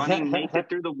had me running naked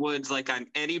through the woods like I'm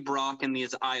Eddie Brock in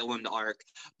this Island arc.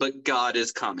 But God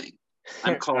is coming.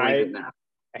 I'm calling it now.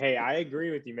 Hey, I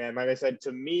agree with you, man. Like I said,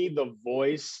 to me, the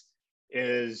voice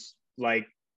is like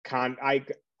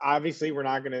obviously we're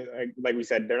not gonna, like we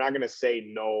said, they're not gonna say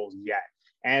no yet.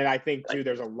 And I think too,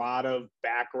 there's a lot of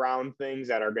background things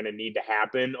that are going to need to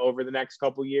happen over the next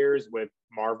couple years with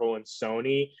Marvel and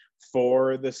Sony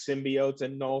for the symbiotes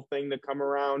and null thing to come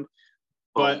around.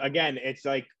 But again, it's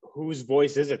like, whose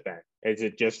voice is it then? Is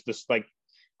it just this, like,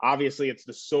 obviously it's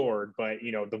the sword, but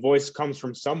you know, the voice comes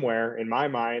from somewhere in my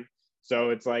mind.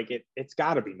 So it's like, it's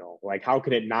gotta be null. Like, how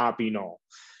could it not be null?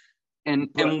 And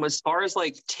as far as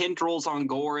like tendrils on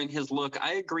Gore and his look,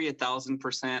 I agree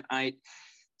 1,000%.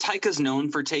 Taika's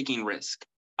known for taking risk.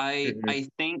 I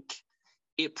think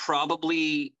it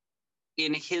probably,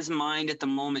 in his mind at the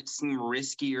moment, seemed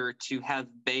riskier to have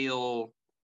Bale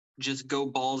just go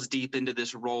balls deep into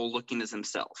this role looking as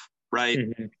himself, right?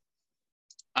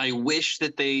 I wish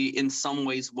that they, in some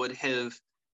ways, would have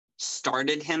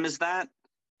started him as that,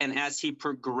 and as he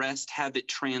progressed, have it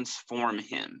transform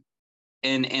him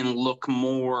and look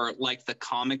more like the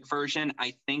comic version.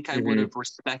 I think I would have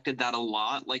respected that a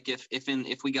lot. Like if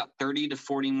we got 30 to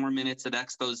 40 more minutes of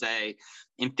expose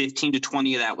and 15 to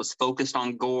 20 of that was focused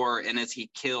on Gore and as he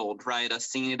killed, right? Us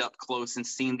seeing it up close and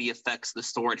seeing the effects the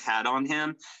sword had on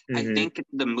him. I think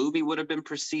the movie would have been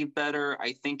perceived better.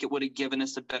 I think it would have given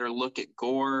us a better look at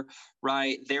Gore,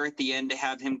 right? There at the end, to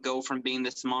have him go from being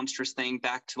this monstrous thing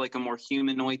back to like a more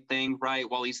humanoid thing, right?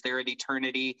 While he's there at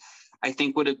eternity, I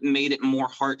think would have made it more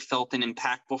heartfelt and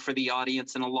impactful for the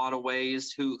audience in a lot of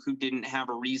ways who didn't have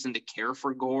a reason to care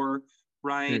for Gore,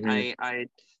 right? I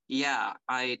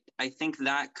think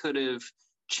that could have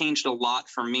changed a lot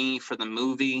for me for the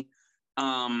movie.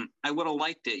 I would have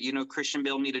liked it. You know, Christian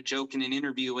Bale made a joke in an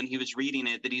interview when he was reading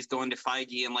it that he's going to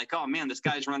Feige and like, oh man, this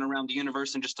guy's running around the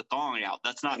universe and just a thong out.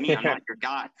 That's not me. I'm not your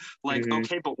guy. Like,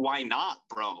 okay, but why not,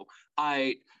 bro?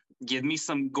 Give me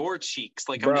some Gore cheeks.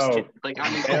 Like, bro, I'm just kidding. Like, I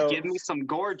mean, give me some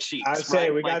Gore cheeks. I say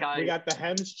we got the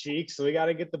Hems cheeks, so we got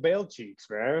to get the Bale cheeks,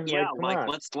 man. Yeah, like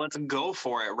let's go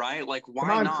for it, right? Like, why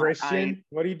come on, not? Christian,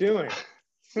 what are you doing?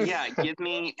 Yeah, give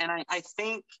me, and I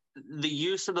think the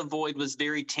use of the void was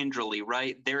very tendrily,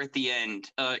 right there at the end.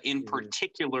 In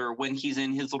particular, when he's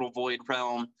in his little void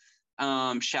realm,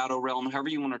 shadow realm, however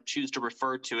you want to choose to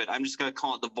refer to it. I'm just gonna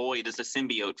call it the void as a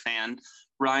symbiote fan,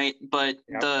 right? But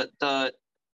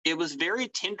it was very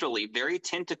tendrily, very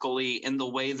tentacly in the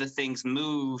way the things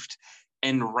moved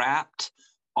and wrapped,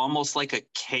 almost like a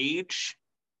cage.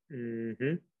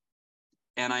 And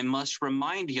I must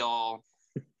remind y'all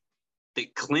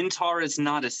that Clintar is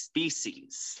not a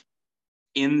species.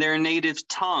 In their native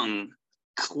tongue,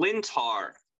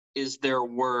 Clintar is their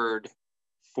word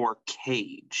for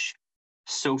cage.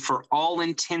 So for all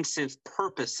intensive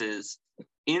purposes,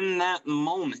 in that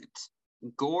moment,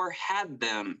 Gore had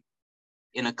them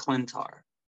in a Clintar.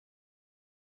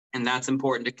 And that's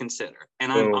important to consider.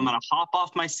 And I'm going to hop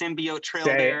off my symbiote trail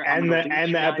there. And the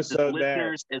episode as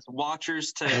listeners, as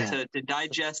watchers, to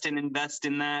digest and invest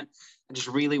in that. I just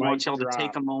really want y'all to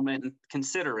take a moment and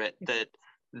consider it,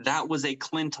 that was a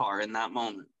Clintar in that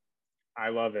moment. I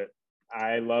love it.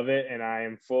 And I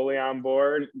am fully on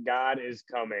board. God is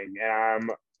coming,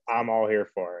 and I'm all here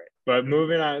for it. But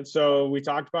moving on, so we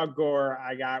talked about Gore.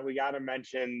 We got to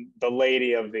mention the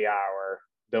lady of the hour,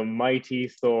 the mighty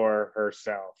Thor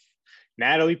herself,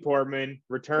 Natalie Portman,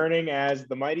 returning as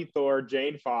the mighty Thor,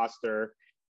 Jane Foster.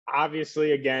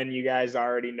 Obviously, again, you guys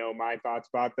already know my thoughts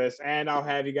about this, and I'll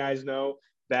have you guys know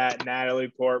that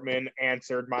Natalie Portman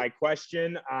answered my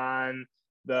question on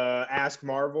the Ask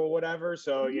Marvel whatever.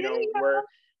 So, you know,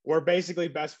 we're basically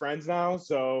best friends now.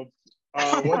 So,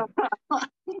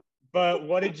 but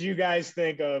what did you guys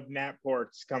think of Nat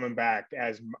Ports coming back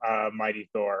as Mighty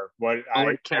Thor?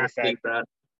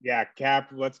 Yeah, Cap,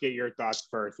 let's get your thoughts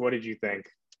first. What did you think?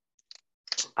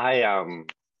 I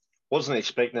wasn't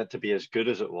expecting it to be as good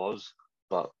as it was,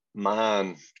 but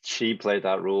man, she played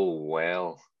that role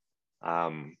well.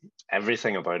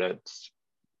 Everything about it,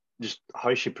 just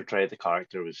how she portrayed the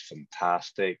character was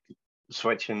fantastic.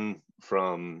 Switching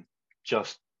from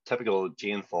just typical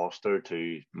Jane Foster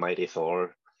to Mighty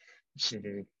Thor.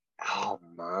 Oh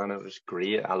man, it was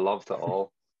great. I loved it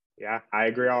all. Yeah, I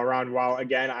agree all around. While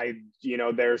again,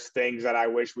 there's things that I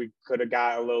wish we could have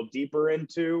got a little deeper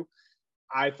into.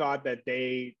 I thought that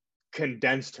they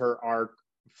condensed her arc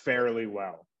fairly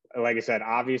well. Like I said,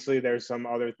 obviously there's some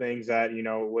other things that,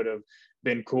 would have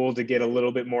been cool to get a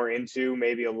little bit more into,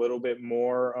 maybe a little bit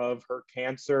more of her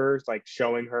cancer, like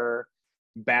showing her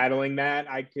battling that.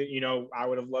 I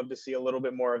would have loved to see a little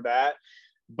bit more of that.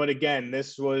 But again,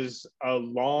 this was a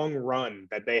long run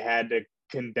that they had to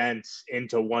condense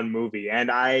into one movie.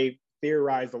 And I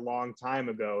theorized a long time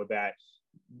ago that,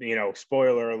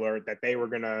 spoiler alert, that they were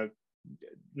going to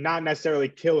not necessarily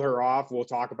kill her off. We'll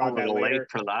talk about that later. Late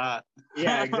for that.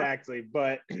 Yeah, exactly.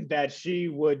 But that she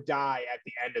would die at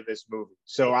the end of this movie.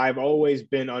 So I've always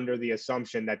been under the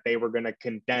assumption that they were going to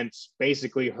condense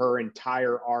basically her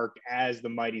entire arc as the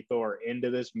Mighty Thor into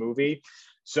this movie.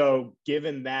 So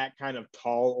given that kind of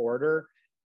tall order,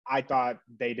 I thought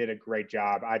they did a great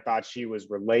job. I thought she was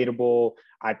relatable.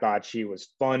 I thought she was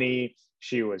funny.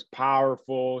 She was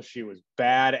powerful. She was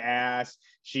badass.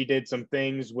 She did some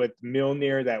things with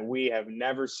Mjolnir that we have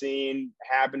never seen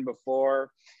happen before.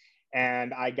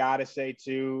 And I got to say,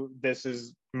 too, this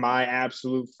is my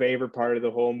absolute favorite part of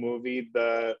the whole movie,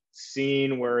 the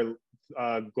scene where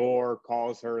Gore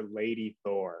calls her Lady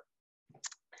Thor.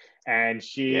 And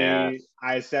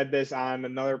I said this on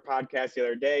another podcast the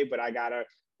other day, but I got to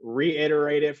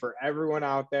reiterate it for everyone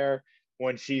out there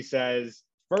when she says,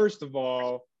 first of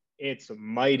all, it's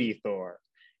Mighty Thor.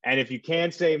 And if you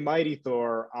can't say Mighty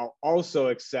Thor, I'll also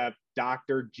accept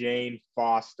Dr. Jane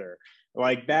Foster.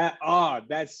 Like that,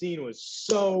 that scene was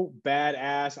so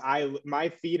badass. My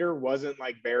theater wasn't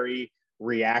like very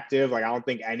reactive. Like I don't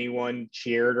think anyone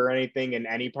cheered or anything in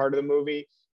any part of the movie.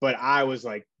 But I was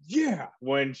like, yeah,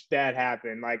 when that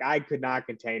happened, like I could not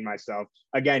contain myself.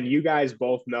 Again, you guys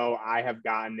both know I have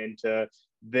gotten into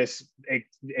this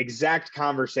exact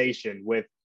conversation with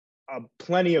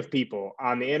plenty of people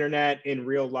on the internet, in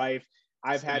real life.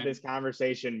 I've had this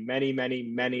conversation many, many,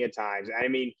 many a times. I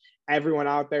mean, everyone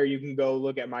out there, you can go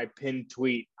look at my pinned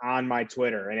tweet on my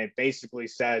Twitter, and it basically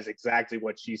says exactly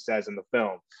what she says in the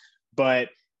film. But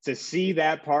to see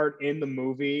that part in the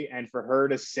movie and for her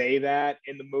to say that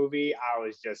in the movie, I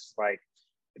was just like,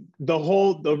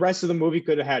 the rest of the movie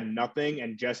could have had nothing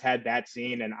and just had that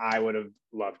scene, and I would have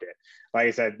loved it. Like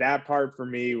I said, that part for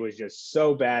me was just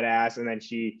so badass. And then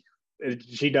she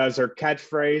does her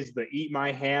catchphrase, the "eat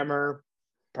my hammer."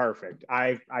 Perfect.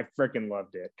 I freaking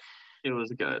loved it. It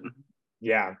was good.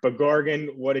 Yeah, but Gorgon,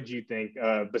 what did you think?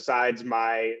 Besides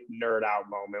my nerd out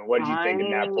moment, what did you think of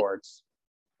Netports?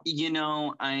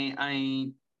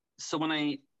 So when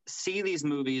I see these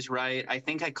movies, right, I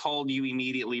think I called you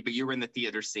immediately, but you were in the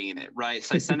theater seeing it, right?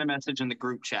 So I sent a message in the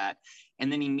group chat,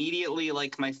 and then immediately,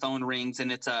 like, my phone rings,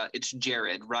 and it's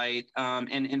Jared, right?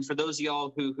 And for those of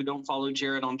y'all who don't follow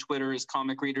Jared on Twitter as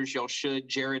comic readers, y'all should.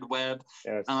 Jared Webb.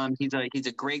 Yes. He's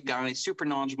a great guy. He's super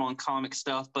knowledgeable on comic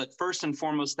stuff. But first and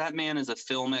foremost, that man is a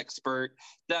film expert.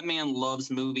 That man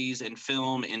loves movies and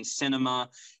film and cinema,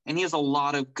 and he has a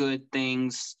lot of good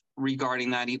things regarding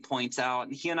that he points out.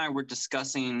 And he and I were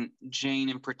discussing Jane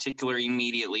in particular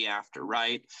immediately after,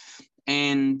 right?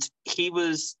 And he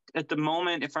was, at the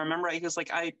moment, if I remember right, he was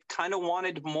like, I kind of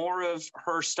wanted more of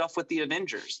her stuff with the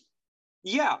Avengers.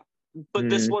 Yeah, but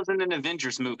this wasn't an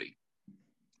Avengers movie.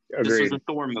 Agreed. This was a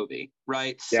Thor movie,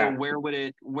 right? So Yeah. where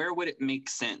would it make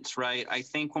sense, right? I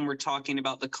think when we're talking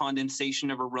about the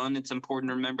condensation of a run, it's important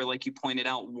to remember, like you pointed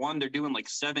out, one, they're doing like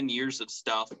 7 years of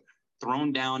stuff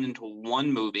thrown down into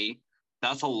one movie.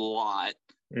 That's a lot.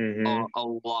 A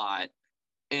lot.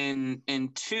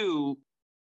 And two,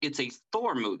 it's a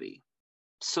Thor movie.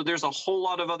 So there's a whole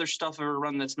lot of other stuff of a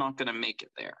run that's not going to make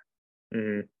it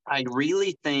there. I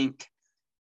really think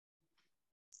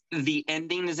the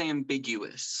ending is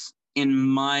ambiguous, in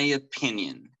my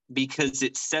opinion, because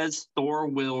it says Thor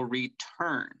will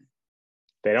return.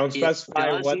 They don't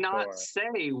specify what Thor. It does not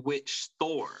say which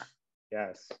Thor.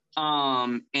 Yes.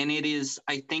 And it is,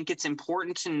 I think it's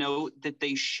important to note that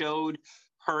they showed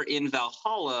her in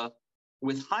Valhalla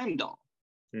with Heimdall.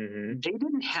 They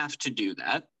didn't have to do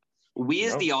that. We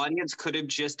as the audience could have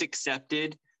just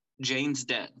accepted Jane's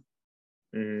dead.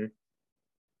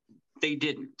 They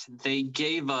didn't. They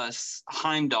gave us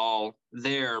Heimdall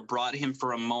there, brought him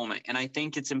for a moment. And I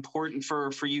think it's important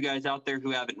for you guys out there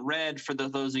who haven't read, for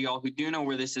those of y'all who do know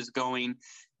where this is going,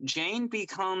 Jane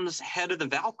becomes head of the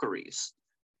Valkyries.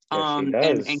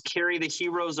 And carry the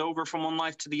heroes over from one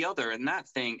life to the other, and that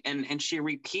thing. And she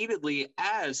repeatedly,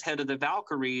 as head of the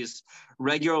Valkyries,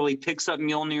 regularly picks up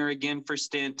Mjolnir again for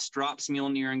stints, drops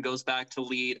Mjolnir and goes back to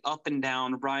lead, up and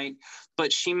down, right?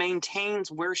 But she maintains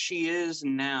where she is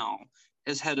now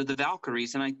as head of the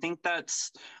Valkyries. And I think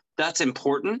that's that's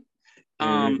important.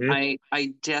 Mhm.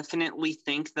 I definitely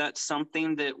think that's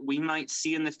something that we might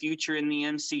see in the future in the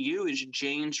MCU is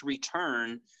Jane's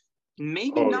return.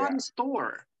 Maybe Oh not yeah. as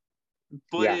Thor,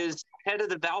 but Yeah. as head of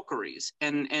the Valkyries,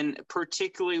 and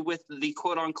particularly with the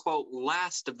quote unquote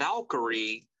last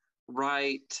Valkyrie,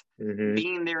 right? Mhm.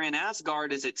 Being there in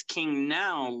Asgard as its king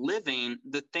now, living.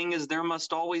 The thing is, there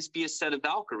must always be a set of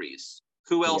Valkyries.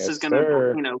 Who else is Yes, going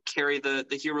to, sir. carry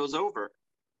the heroes over?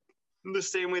 The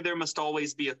same way there must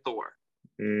always be a Thor.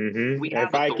 Mm-hmm. We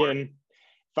have a Thor.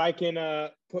 If I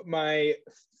can put my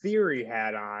theory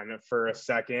hat on for a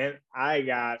second, I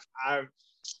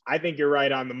think you're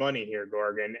right on the money here,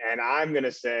 Gorgon. And I'm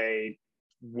gonna say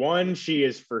one, she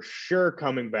is for sure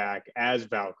coming back as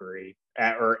Valkyrie,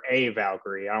 or a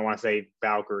Valkyrie. I don't want to say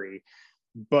Valkyrie,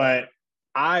 but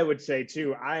I would say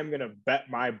too, I am gonna bet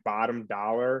my bottom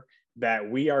dollar that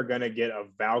we are gonna get a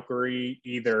Valkyrie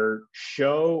either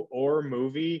show or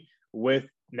movie with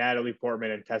Natalie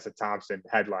Portman and Tessa Thompson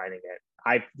headlining it.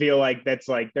 I feel like that's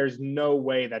like there's no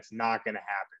way that's not going to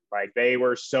happen. Like they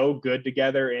were so good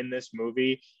together in this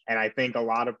movie, and I think a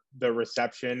lot of the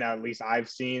reception, at least I've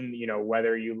seen,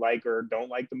 whether you like or don't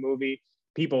like the movie,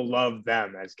 people love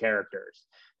them as characters.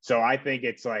 So I think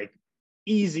it's like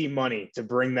easy money to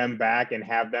bring them back and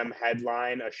have them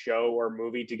headline a show or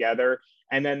movie together,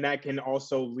 and then that can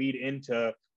also lead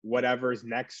into whatever's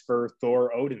next for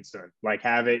Thor Odinson. Like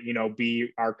have it,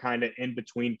 be our kind of in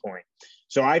between point.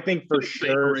 So I think for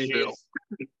sure Ray Bill.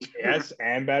 yes,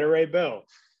 and Better Ray Bill.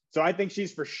 So I think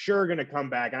she's for sure going to come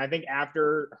back. And I think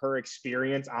after her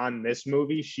experience on this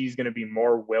movie, she's going to be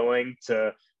more willing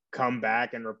to come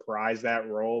back and reprise that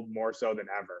role more so than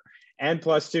ever. And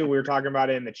plus, too, we were talking about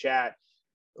it in the chat.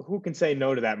 Who can say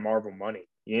no to that Marvel money?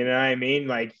 You know what I mean?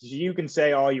 Like you can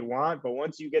say all you want, but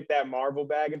once you get that Marvel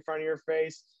bag in front of your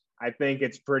face, I think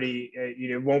it's pretty.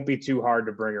 It won't be too hard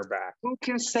to bring her back. Who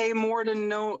can say more to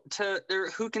no to? Or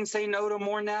who can say no to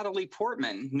more Natalie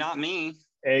Portman? Not me.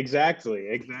 Exactly.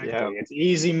 Yeah. It's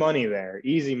easy money there,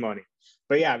 easy money.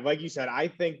 But yeah, like you said, I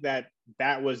think that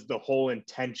was the whole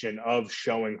intention of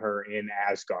showing her in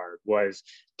Asgard, was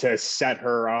to set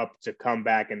her up to come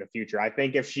back in the future. I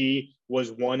think if she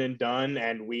was one and done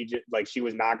and she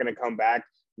was not going to come back,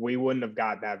 we wouldn't have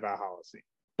got that Valhalla scene.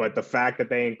 But the fact that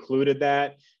they included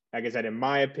that, like I said, in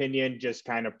my opinion, just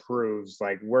kind of proves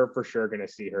like we're for sure going to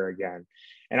see her again.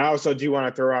 And I also do want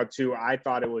to throw out too, I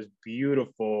thought it was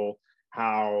beautiful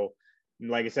how,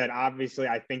 like I said, obviously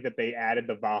I think that they added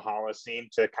the Valhalla scene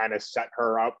to kind of set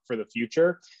her up for the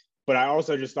future. But I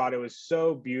also just thought it was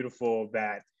so beautiful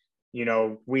that,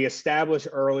 we established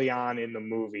early on in the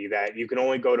movie that you can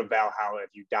only go to Valhalla if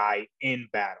you die in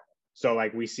battle. So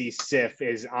like we see Sif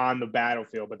is on the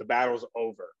battlefield, but the battle's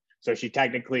over. So she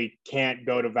technically can't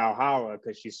go to Valhalla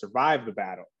because she survived the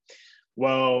battle.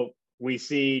 Well, we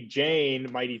see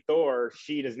Jane, Mighty Thor,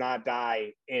 she does not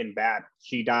die in battle.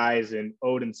 She dies in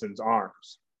Odinson's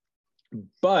arms.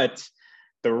 But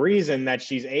the reason that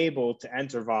she's able to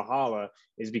enter Valhalla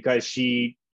is because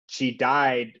she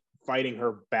died fighting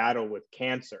her battle with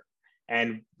cancer.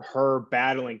 And her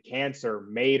battling cancer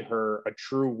made her a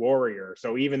true warrior.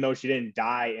 So even though she didn't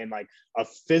die in like a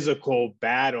physical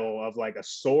battle of like a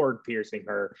sword piercing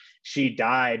her, she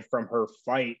died from her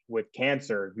fight with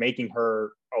cancer, making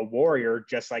her a warrior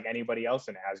just like anybody else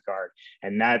in Asgard.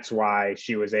 And that's why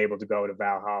she was able to go to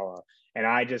Valhalla. And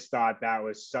I just thought that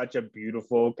was such a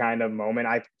beautiful kind of moment.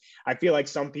 I feel like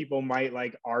some people might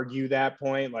like argue that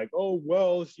point, like, oh,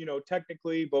 well,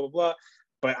 technically, blah, blah, blah.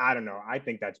 But I don't know. I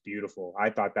think that's beautiful. I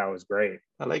thought that was great.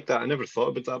 I like that. I never thought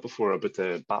about that before, about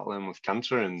the battling with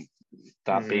cancer and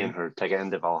that being her ticket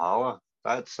into Valhalla.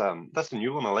 That's a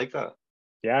new one. I like that.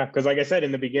 Yeah, because like I said,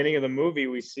 in the beginning of the movie,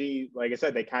 we see, like I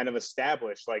said, they kind of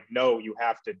established like, no, you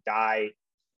have to die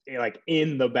like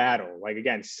in the battle. Like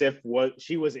again, Sif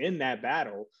was in that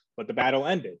battle, but the battle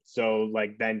ended. So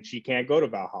like then she can't go to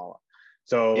Valhalla.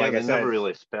 So yeah, like I they never said,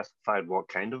 really specified what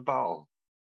kind of battle.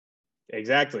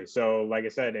 exactly. So like I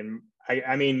said, and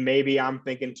I mean, maybe I'm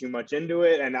thinking too much into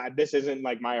it, and this isn't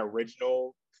like my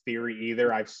original theory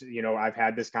either. I've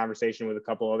had this conversation with a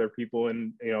couple other people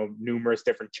in numerous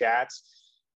different chats,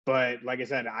 but like I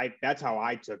said, that's how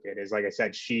I took it. Is like I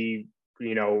said, she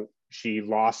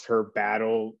lost her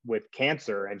battle with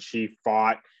cancer, and she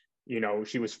fought.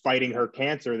 She was fighting her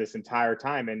cancer this entire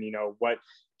time, and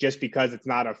just because it's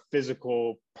not a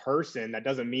physical person, that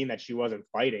doesn't mean that she wasn't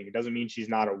fighting. It doesn't mean she's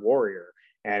not a warrior.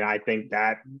 And I think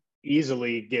that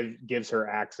easily gives her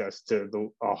access to the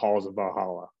halls of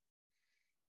Valhalla.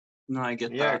 No, I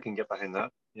get Yeah, that. I can get behind that.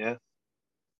 Yeah.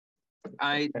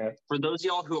 For those of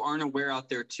y'all who aren't aware out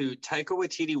there too, Taika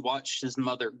Waititi watched his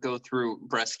mother go through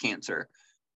breast cancer.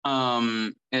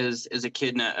 as a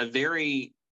kid, in a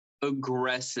very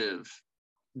aggressive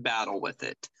battle with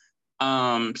it.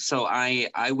 So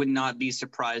I would not be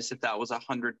surprised if that was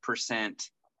 100%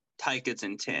 Taika's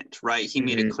intent, right? He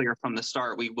made it clear from the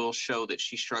start, we will show that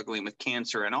she's struggling with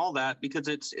cancer and all that because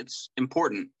it's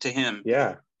important to him.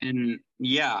 Yeah. And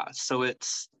yeah, so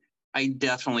I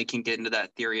definitely can get into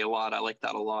that theory a lot. I like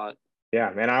that a lot. Yeah,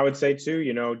 and I would say too,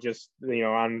 just,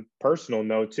 on personal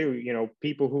note too,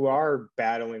 people who are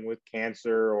battling with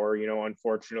cancer or,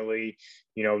 unfortunately,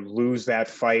 lose that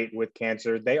fight with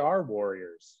cancer, they are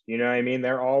warriors. You know what I mean?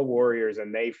 They're all warriors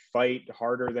and they fight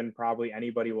harder than probably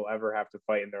anybody will ever have to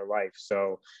fight in their life.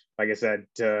 So, like I said,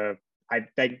 I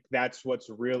think that's what's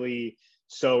really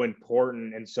so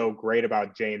important and so great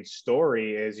about Jane's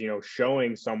story is,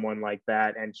 showing someone like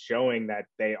that and showing that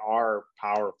they are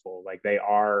powerful, like they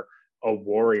are a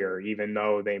warrior, even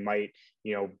though they might,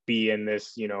 be in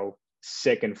this,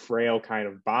 sick and frail kind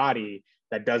of body.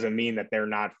 That doesn't mean that they're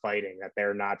not fighting, that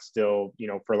they're not still,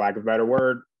 for lack of a better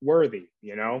word, worthy,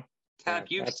 Cap,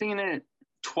 you've seen it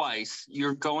twice.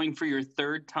 You're going for your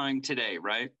third time today,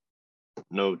 right?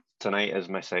 No, tonight is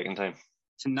my second time.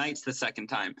 Tonight's the second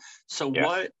time. So yes.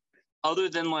 What, other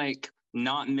than like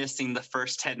not missing the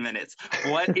first 10 minutes,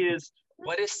 what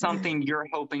is something you're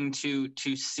hoping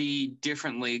to see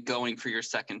differently going for your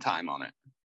second time on it?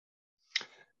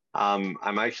 I'm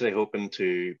actually hoping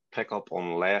to pick up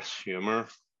on less humor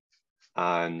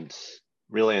and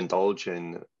really indulge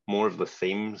in more of the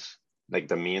themes, like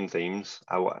the main themes.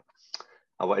 I want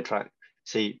to try.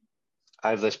 See,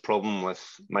 I have this problem with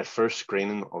my first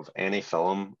screening of any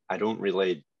film. I don't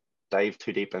really dive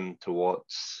too deep into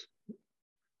what's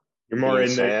you're more in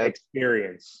said. The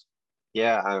experience.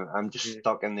 Yeah, I'm just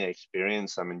stuck in the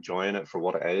experience. I'm enjoying it for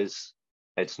what it is.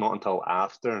 It's not until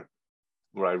after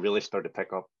where I really start to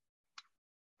pick up,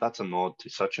 that's a nod to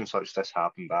such and such, this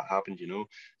happened, that happened,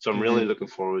 So I'm really looking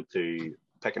forward to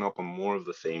picking up on more of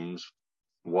the themes,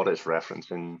 what it's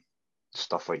referencing,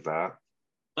 stuff like that.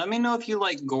 Let me know if you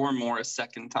like gore more a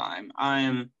second time.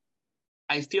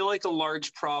 I feel like a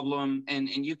large problem, and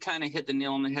you kind of hit the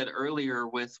nail on the head earlier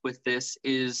with this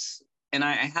is, and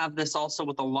I have this also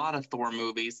with a lot of Thor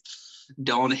movies.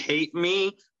 Don't hate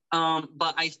me,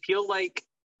 but I feel like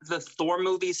the Thor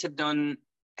movies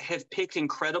have picked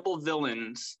incredible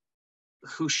villains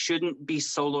who shouldn't be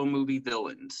solo movie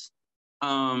villains,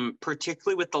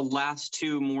 particularly with the last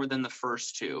two more than the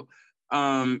first two,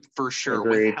 for sure.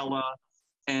 Agreed. With Hela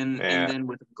and then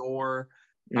with Gore.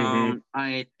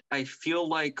 I feel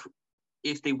like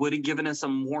if they would have given us a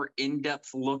more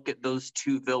in-depth look at those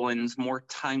two villains, more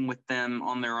time with them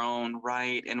on their own,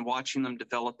 right, and watching them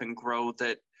develop and grow,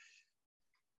 that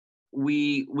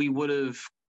we would have,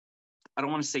 I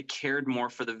don't want to say cared more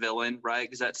for the villain, right,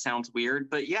 because that sounds weird,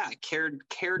 but yeah, cared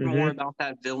more about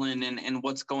that villain and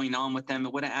what's going on with them.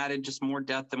 It would have added just more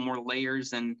depth and more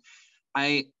layers. And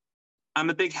I'm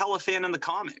a big Hela fan in the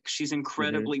comics. She's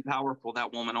incredibly powerful,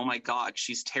 that woman. Oh my God,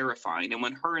 she's terrifying. And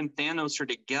when her and Thanos are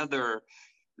together,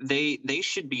 they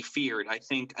should be feared, I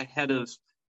think, ahead of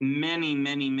many,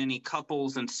 many, many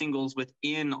couples and singles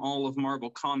within all of Marvel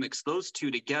Comics. Those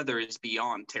two together is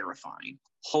beyond terrifying.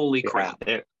 Holy crap.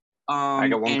 Yeah. I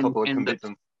got one couple that can beat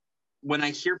them. When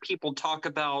I hear people talk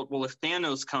about, well, if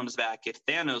Thanos comes back,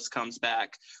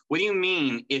 what do you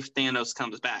mean if Thanos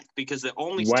comes back? Because the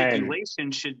only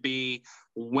stipulation should be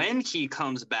when he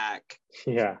comes back,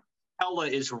 Hela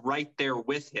is right there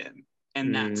with him.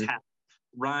 And that's happened,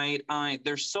 right?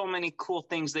 There's so many cool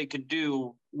things they could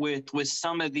do with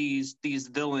some of these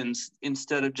villains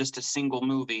instead of just a single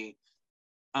movie.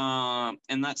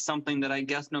 And that's something that I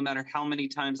guess no matter how many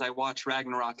times I watch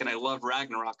Ragnarok, and I love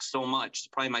Ragnarok so much, it's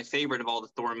probably my favorite of all the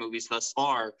Thor movies thus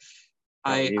far.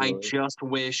 I just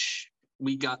wish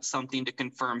we got something to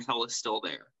confirm Hela's still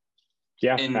there.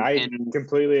 Yeah, I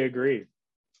completely agree.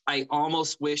 I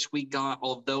almost wish we got,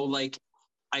 although like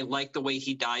I like the way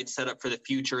he died, set up for the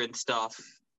future and stuff.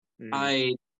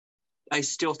 I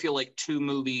still feel like two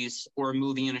movies or a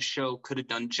movie and a show could have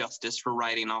done justice for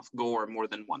writing off Gore more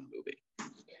than one movie.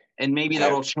 And maybe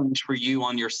that'll change for you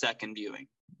on your second viewing.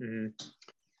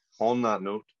 On that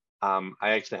note, I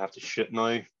actually have to shoot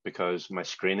now because my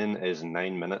screening is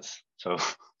 9 minutes. So.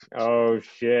 Oh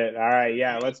shit! All right,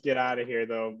 yeah, let's get out of here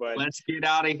though. But let's get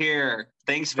out of here.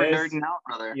 Thanks for nerding out,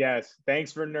 brother. Yes,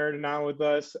 thanks for nerding out with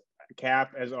us,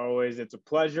 Cap. As always, it's a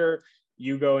pleasure.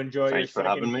 You go enjoy your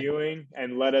second viewing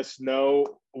and let us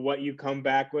know what you come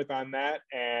back with on that.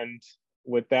 And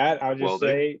with that, I'll just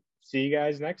say, see you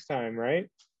guys next time, right?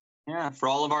 Yeah, for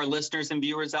all of our listeners and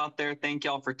viewers out there, thank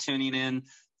y'all for tuning in.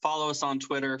 Follow us on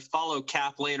Twitter. Follow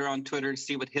Cap later on Twitter to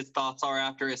see what his thoughts are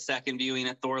after his second viewing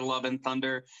of Thor: Love and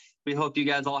Thunder. We hope you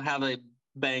guys all have a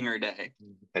banger day.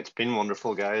 It's been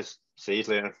wonderful, guys. See you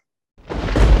later. I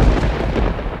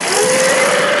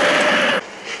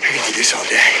can do this all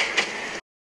day.